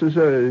 fella?" I says,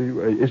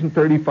 "Isn't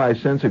 35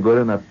 cents a good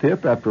enough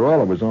tip? After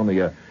all, it was only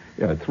a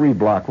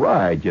 3-block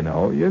ride,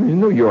 In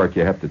New York,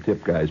 you have to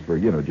tip guys for,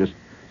 just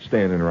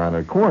standing around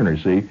a corner,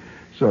 see?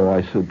 So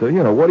I said,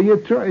 what are you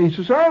trying? He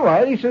says, all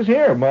right. He says,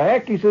 here,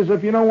 Mac. He says,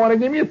 if you don't want to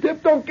give me a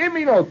tip, don't give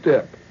me no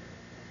tip.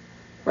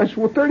 I said,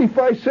 well,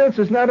 35 cents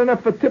is not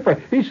enough for tip.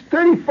 He's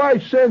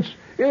 35 cents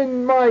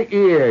in my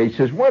ear. He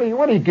says, what do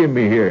you give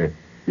me here?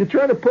 You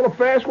trying to pull a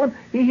fast one?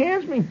 He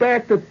hands me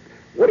back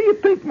what do you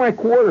think my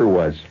quarter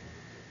was?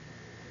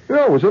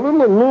 It was a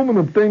little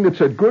aluminum thing that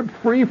said good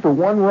free for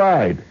one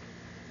ride.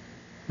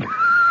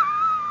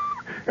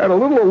 Had a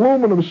little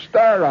aluminum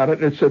star on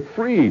it, and it said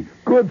free,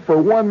 good for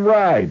one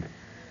ride.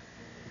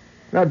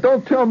 Now,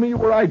 don't tell me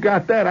where I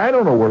got that. I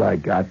don't know where I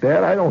got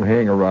that. I don't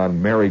hang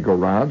around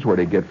merry-go-rounds where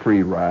they get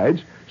free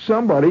rides.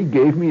 Somebody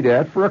gave me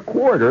that for a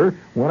quarter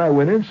when I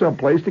went in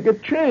someplace to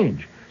get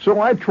change. So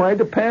I tried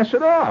to pass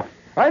it off.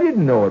 I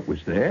didn't know it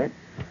was there.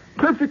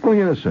 Perfectly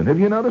innocent. Have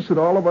you noticed that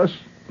all of us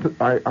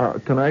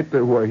tonight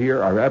who are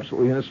here are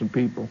absolutely innocent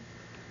people?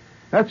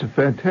 That's a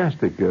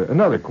fantastic,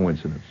 another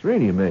coincidence.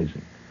 Really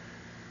amazing.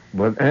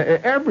 But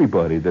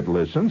everybody that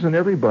listens and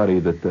everybody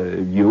that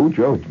you,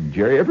 Joe,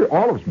 Jerry,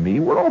 all of us,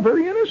 me, we're all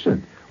very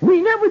innocent.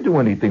 We never do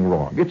anything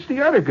wrong. It's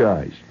the other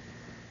guys.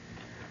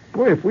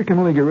 Boy, if we can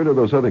only get rid of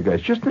those other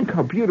guys, just think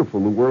how beautiful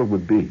the world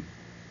would be.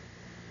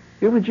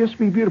 It would just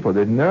be beautiful.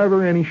 There'd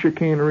never any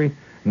chicanery,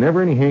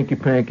 never any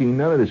hanky-panky,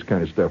 none of this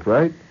kind of stuff,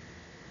 right?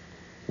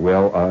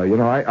 Well,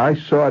 I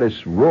saw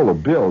this roll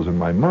of bills in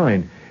my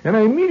mind, and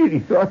I immediately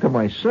thought to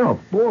myself,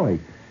 boy,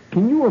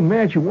 can you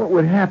imagine what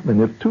would happen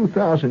if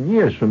 2,000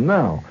 years from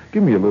now,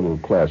 give me a little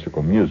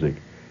classical music,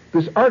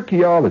 this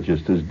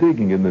archaeologist is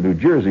digging in the New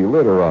Jersey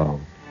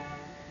littoral.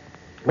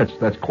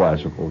 That's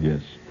classical,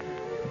 yes.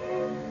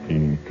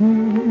 See,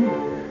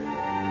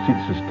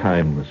 this is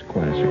timeless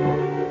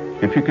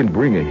classical. If you can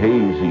bring a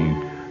hazy,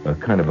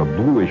 kind of a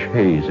bluish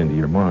haze into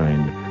your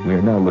mind, we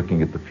are now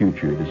looking at the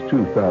future. It is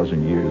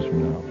 2,000 years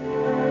from now.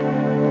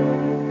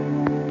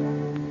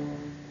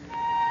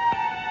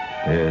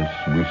 As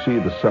we see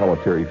the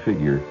solitary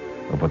figure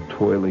of a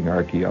toiling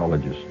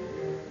archaeologist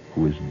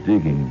who is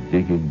digging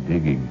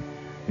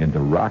in the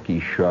rocky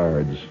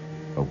shards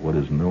of what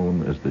is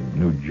known as the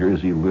New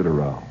Jersey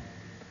littoral.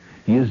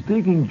 He is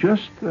digging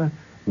just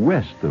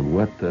west of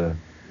what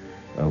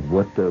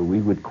we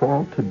would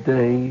call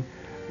today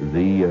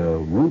the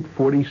Route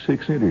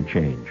 46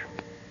 interchange.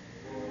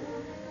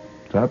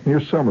 It's out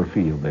near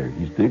Summerfield there.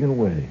 He's digging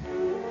away.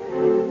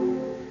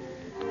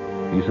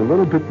 He's a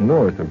little bit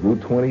north of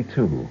Route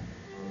 22.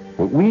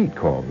 What we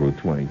call Route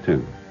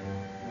 22.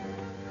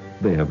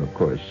 They have, of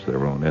course,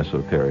 their own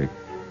esoteric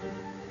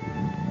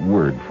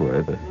word for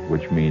it,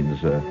 which means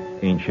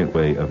ancient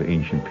way of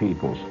ancient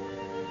peoples.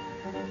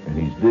 And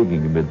he's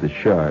digging amid the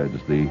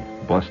shards, the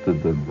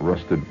busted and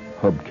rusted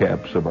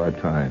hubcaps of our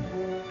time,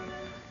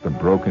 the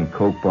broken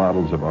Coke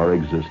bottles of our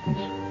existence.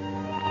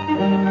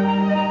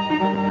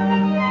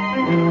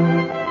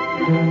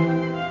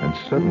 And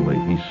suddenly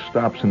he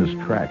stops in his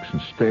tracks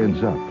and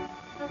stands up.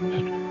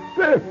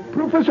 There,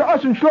 Professor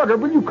Ossenschlager,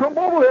 will you come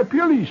over here,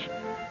 please?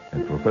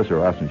 And Professor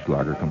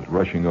Ossenschlager comes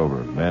rushing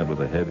over, a man with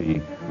a heavy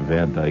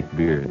Van Dyke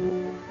beard.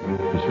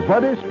 He says,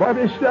 what is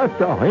that,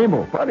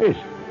 Himmel? What is?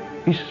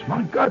 He says,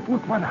 my God,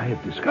 look what I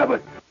have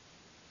discovered.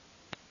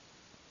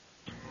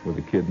 With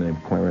a kid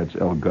named Clarence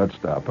L.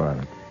 Gutstop on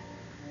it.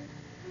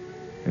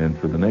 And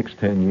for the next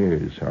 10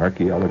 years,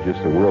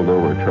 archaeologists the world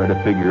over try to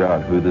figure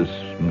out who this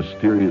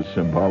mysterious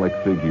symbolic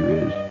figure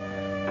is,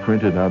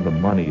 printed on the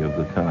money of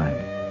the time.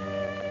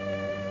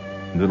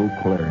 Little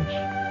Clarence,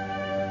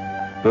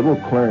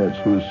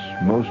 whose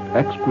most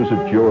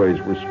exquisite joys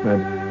were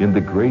spent in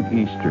the Great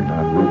Eastern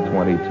on Route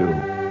 22,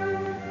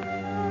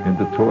 in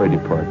the toy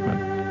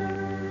department.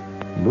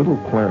 Little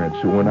Clarence,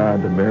 who went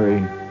on to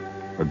marry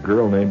a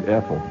girl named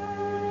Ethel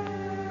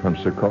from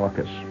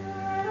Secaucus,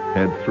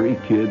 had 3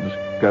 kids,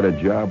 got a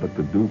job at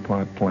the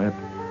DuPont plant,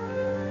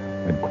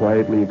 and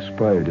quietly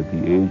expired at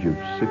the age of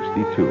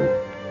 62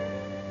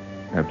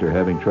 after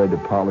having tried to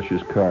polish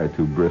his car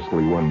too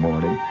briskly one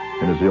morning,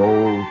 and his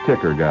old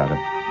ticker got him.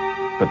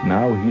 But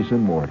now he's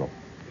immortal.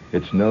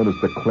 It's known as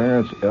the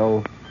Clarence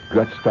L.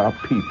 Gutstop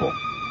people.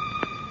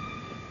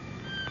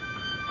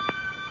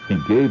 He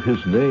gave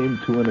his name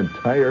to an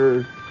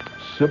entire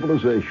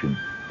civilization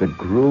that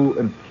grew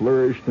and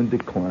flourished and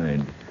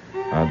declined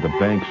on the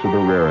banks of the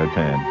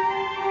Raritan,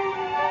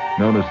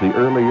 known as the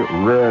early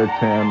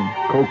Raritan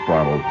Coke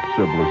bottle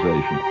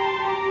civilization.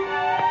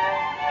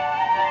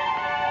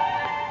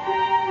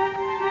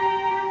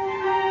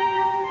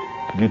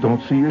 You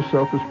don't see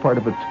yourself as part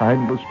of a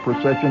timeless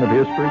procession of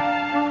history?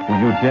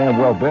 Well, you damn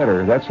well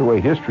better. That's the way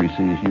history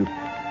sees you.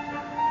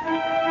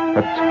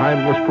 A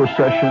timeless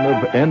procession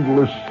of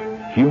endless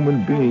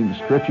human beings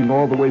stretching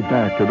all the way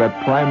back to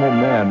that primal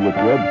man with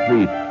webbed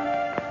feet,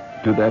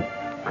 to that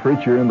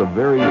creature in the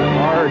very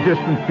far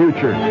distant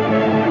future,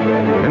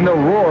 in the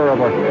roar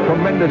of a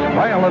tremendous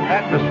violent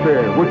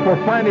atmosphere which will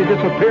finally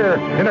disappear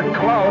in a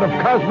cloud of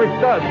cosmic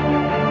dust.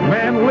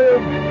 Man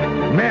lived,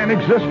 man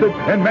existed,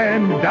 and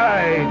man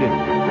died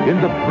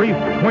in the brief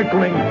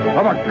twinkling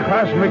of a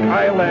cosmic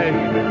eyelash,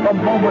 a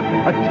moment,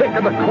 a tick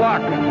of the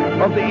clock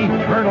of the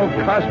eternal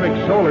cosmic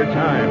solar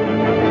time.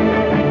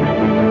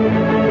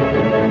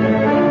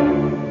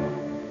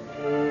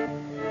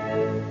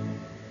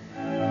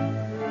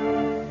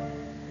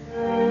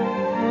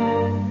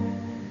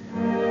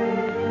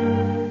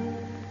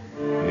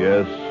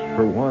 Yes,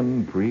 for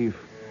one brief,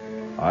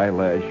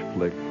 eyelash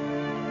flick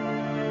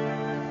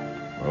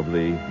of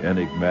the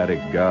enigmatic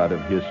god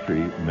of history,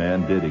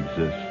 man did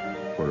exist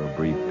for a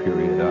brief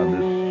period on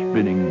this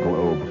spinning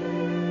globe,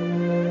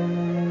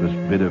 this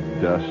bit of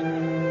dust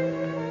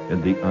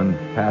in the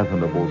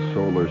unfathomable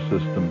solar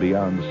system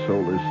beyond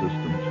solar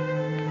systems.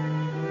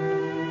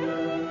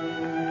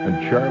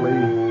 And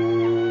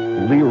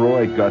Charlie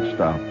Leroy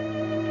Gutstop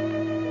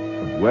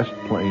of West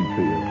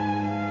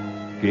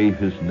Plainfield gave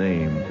his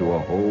name to a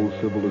whole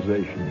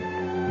civilization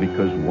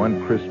because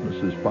one Christmas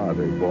his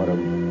father bought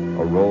him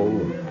a roll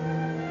of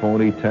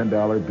phony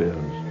 $10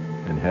 bills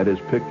and had his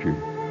picture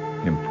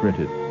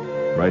imprinted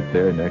right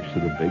there next to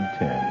the Big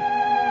Ten.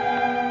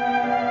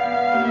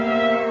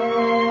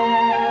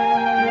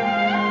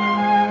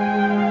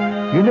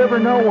 You never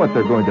know what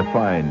they're going to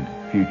find,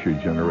 future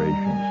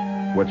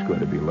generations, what's going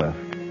to be left.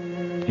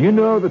 Do you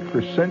know that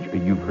for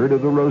centuries, you've heard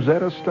of the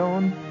Rosetta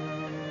Stone?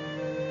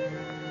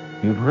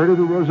 You've heard of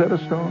the Rosetta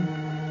Stone?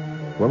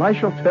 Well, I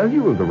shall tell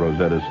you of the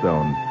Rosetta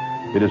Stone.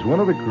 It is one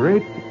of the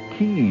great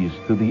keys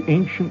to the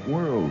ancient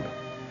world,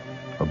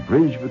 a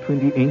bridge between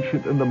the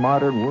ancient and the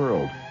modern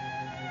world.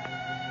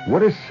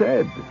 What is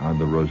said on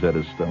the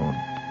Rosetta Stone?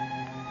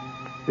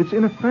 It's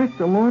in effect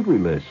a laundry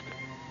list.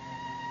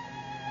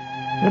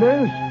 It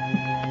is.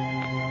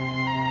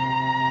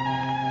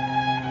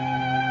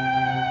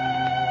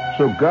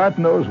 So God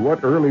knows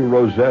what early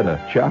Rosetta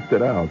chopped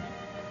it out.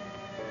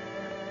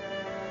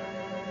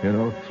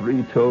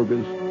 3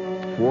 togas,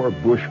 4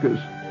 bushkas,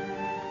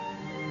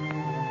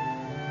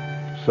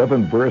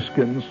 7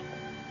 burskins,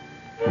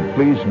 and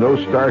please no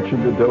starch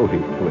in the dough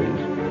heap,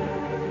 please.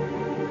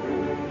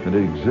 And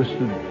it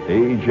existed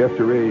age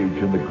after age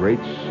in the great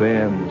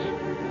sands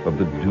of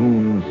the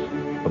dunes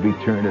of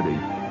eternity,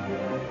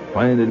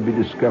 finally to be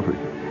discovered.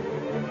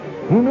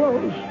 Who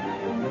knows?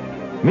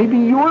 Maybe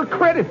your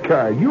credit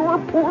card, your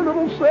poor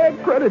little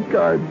sad credit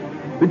card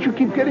that you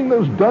keep getting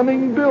those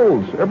dunning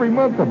bills every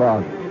month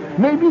about,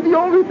 may be the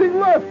only thing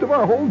left of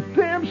our whole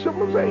damn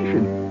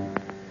civilization.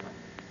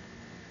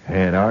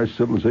 And our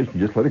civilization,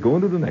 just let it go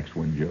into the next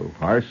one, Joe.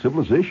 Our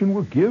civilization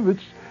will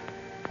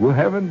will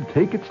have it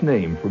take its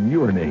name from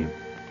your name.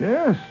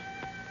 Yes,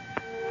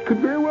 could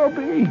very well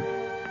be.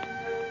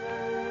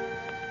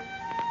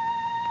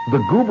 The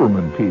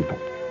Guberman people.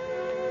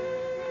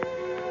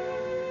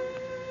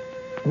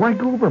 Why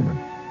Guberman?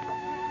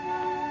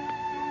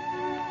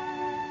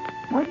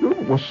 Why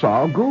Guberman? Well,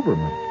 Saul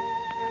Guberman.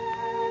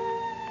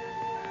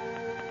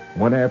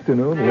 One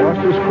afternoon,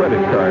 lost his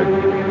credit card.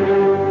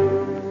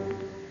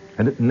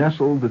 And it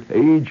nestled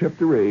age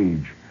after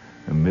age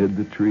amid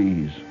the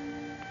trees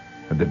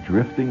and the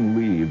drifting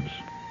leaves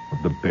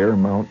of the Bear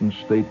Mountain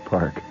State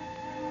Park.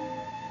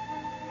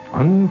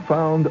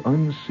 Unfound,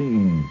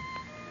 unseen,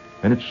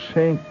 and it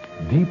sank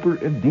deeper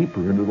and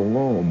deeper into the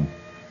loam.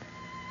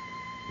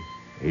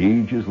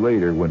 Ages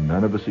later, when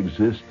none of us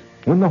exist,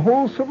 when the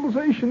whole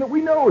civilization that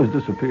we know has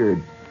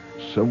disappeared,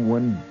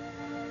 someone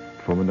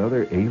from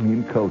another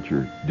alien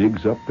culture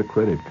digs up the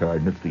credit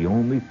card, and it's the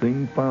only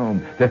thing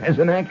found that has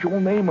an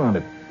actual name on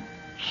it.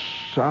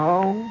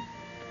 Saul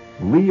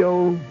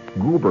Leo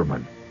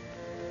Guberman.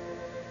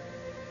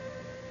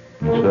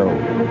 And so,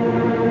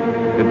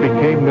 it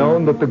became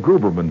known that the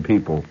Guberman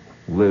people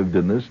lived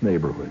in this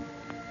neighborhood.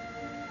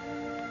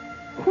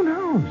 Who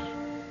knows?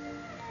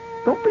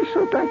 Don't be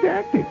so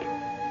didactic.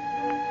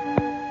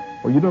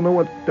 Well, you don't know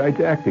what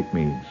didactic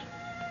means.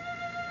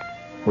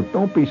 Well,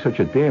 don't be such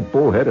a damn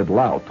bull-headed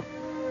lout.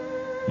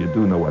 You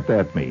do know what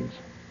that means.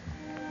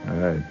 All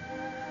right.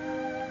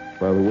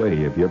 By the way,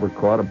 have you ever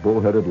caught a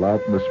bull-headed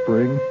lout in the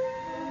spring?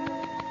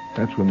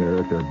 That's when they're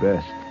at their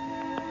best.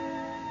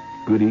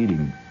 Good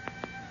eating.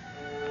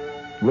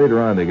 Later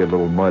on, they get a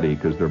little muddy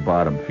because they're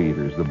bottom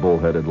feeders, the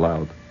bull-headed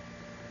lout.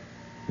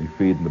 They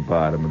feed in the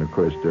bottom, and of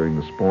course, during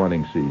the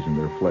spawning season,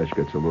 their flesh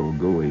gets a little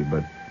gooey,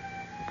 but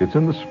it's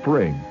in the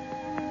spring,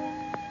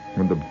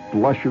 when the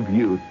blush of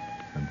youth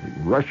and the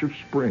rush of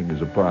spring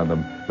is upon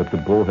them, that the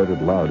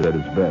bull-headed lout is at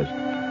its best.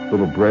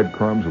 Little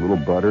breadcrumbs, a little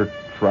butter,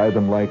 fry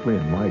them lightly,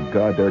 and my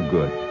God, they're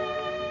good.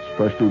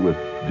 Especially with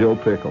dill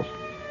pickles.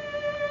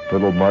 A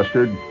little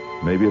mustard,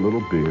 maybe a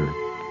little beer.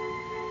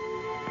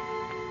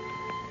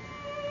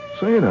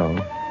 So,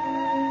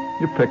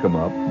 you pick them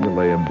up, you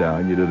lay them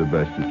down, you do the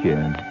best you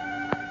can.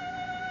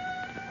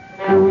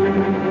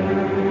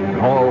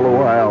 And all the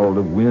while,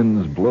 the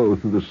winds blow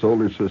through the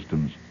solar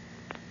systems.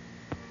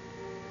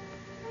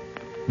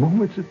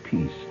 Moments of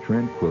peace,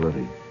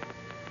 tranquility,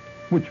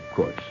 which, of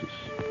course, is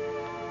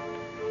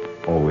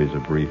always a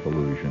brief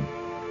illusion.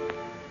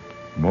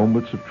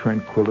 Moments of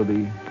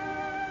tranquility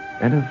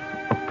and of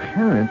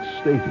apparent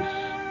status,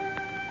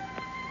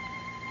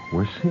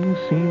 where things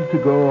seem to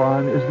go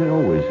on as they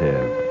always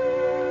have.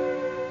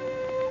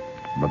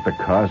 But the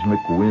cosmic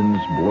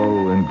winds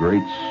blow in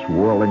great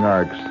swirling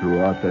arcs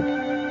throughout that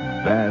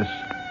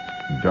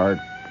vast, dark,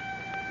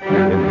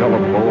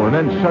 enveloped bowl, and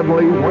then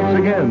suddenly, once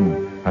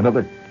again,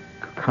 another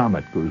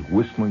comet goes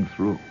whistling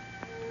through.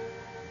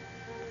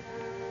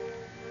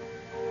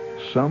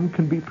 Some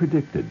can be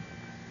predicted.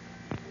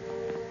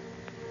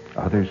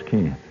 Others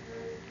can't.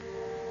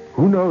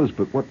 Who knows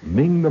but what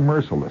Ming the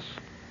Merciless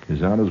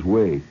is on his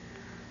way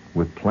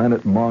with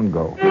Planet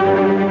Mongo.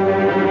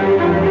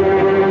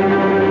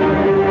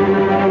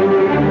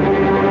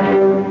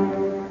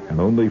 And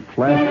only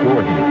Flash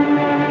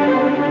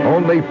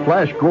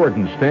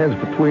Gordon stands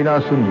between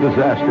us and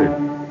disaster.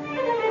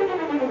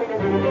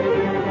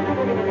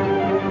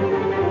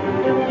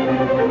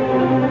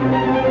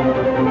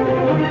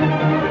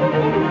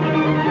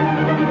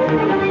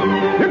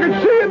 You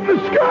can see it in the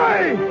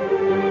sky.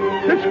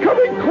 It's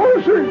coming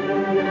closer.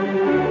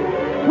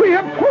 We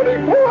have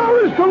 24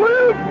 hours to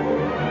live.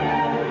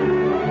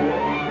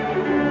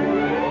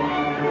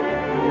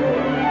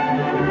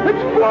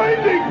 It's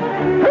blinding.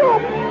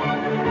 Help!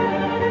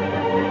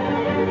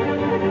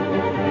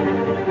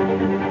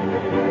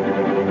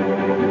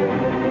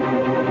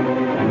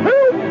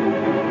 Help!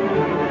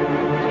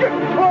 It's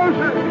getting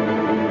closer.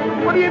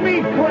 What do you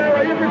mean,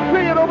 Clara? You can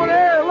see it over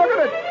there. Look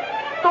at it.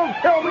 Don't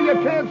tell me you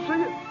can't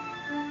see it.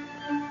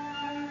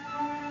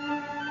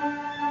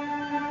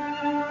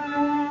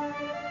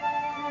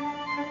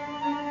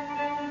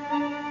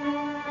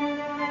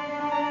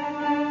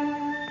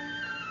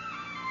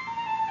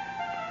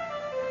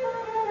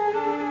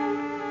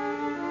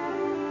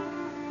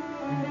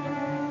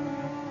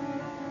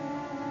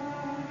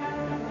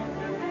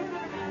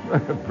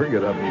 Bring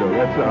it up, Joe.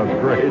 That sounds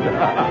great.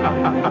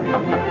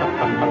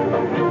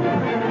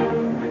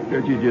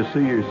 Don't you just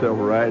see yourself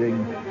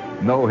riding,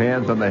 no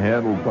hands on the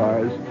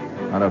handlebars,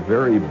 on a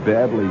very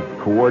badly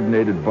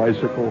coordinated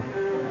bicycle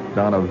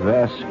down a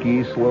vast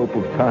ski slope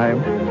of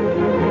time?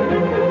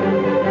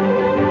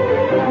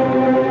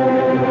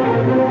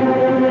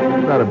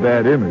 It's not a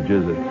bad image,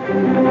 is it?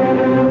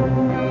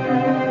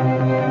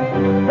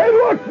 Hey,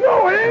 look!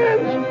 No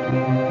hands!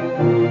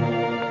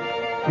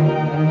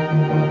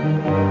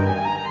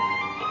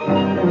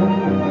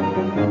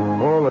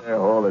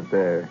 Hold it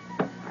there.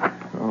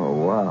 Oh,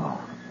 wow.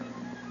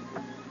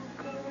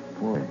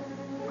 Boy. I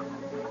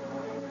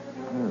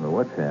don't know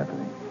what's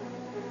happening.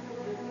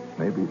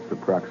 Maybe it's the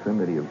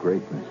proximity of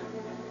greatness.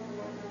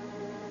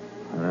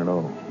 I don't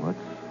know what's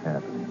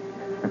happening.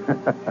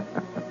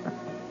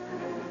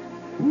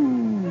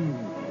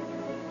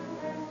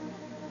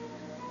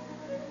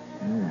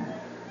 Yes.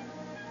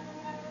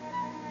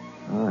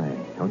 Aye,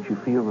 don't you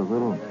feel a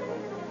little...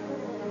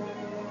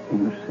 Do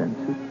you sense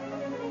it?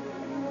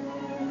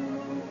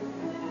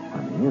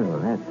 You know,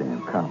 that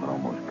damn comet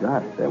almost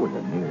got it. That was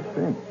a near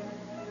thing.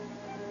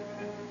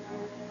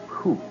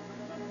 Whew.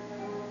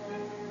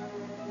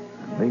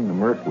 And Ming the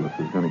Merciless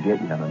is going to get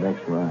you on the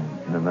next run,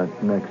 the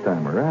next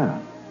time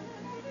around.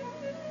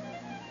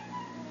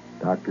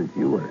 Dr.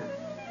 Hewer.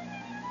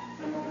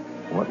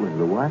 What was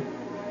the what?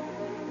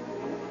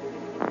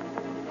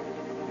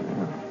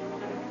 Yeah.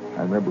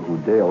 I remember who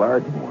Dale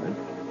Arden was.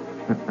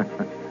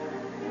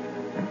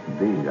 Yes,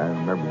 indeed. I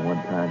remember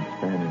one time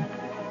standing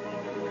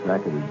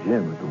back at the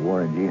gym at the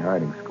Warren G.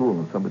 Harding School,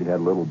 and somebody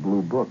had a little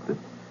blue book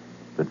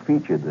that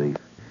featured the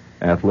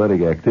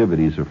athletic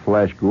activities of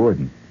Flash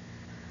Gordon.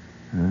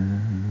 You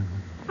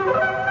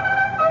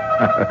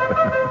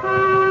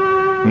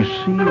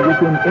see,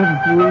 within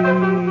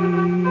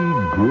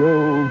every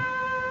grove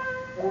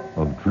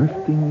of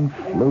drifting,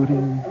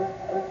 floating,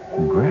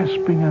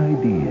 grasping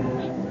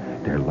ideas,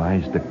 there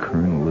lies the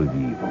kernel of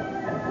evil.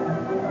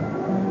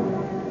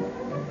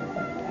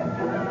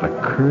 The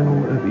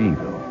kernel of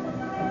evil.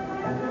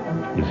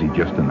 Is he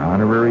just an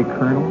honorary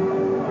colonel?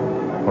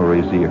 Or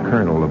is he a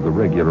colonel of the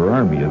regular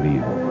army of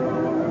evil?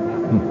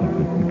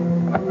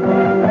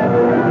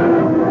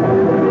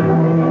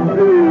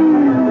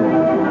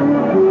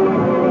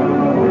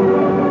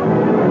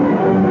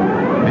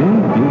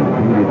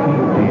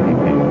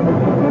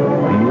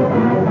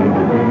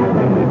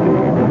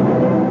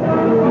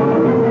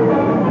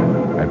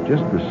 I've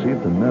just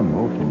received a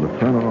memo from the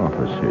front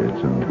office here.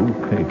 It's in blue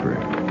paper.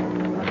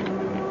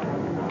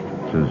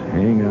 Says,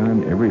 hang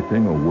on,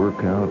 everything will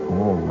work out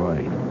all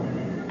right.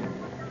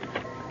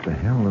 What the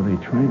hell are they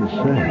trying to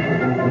say?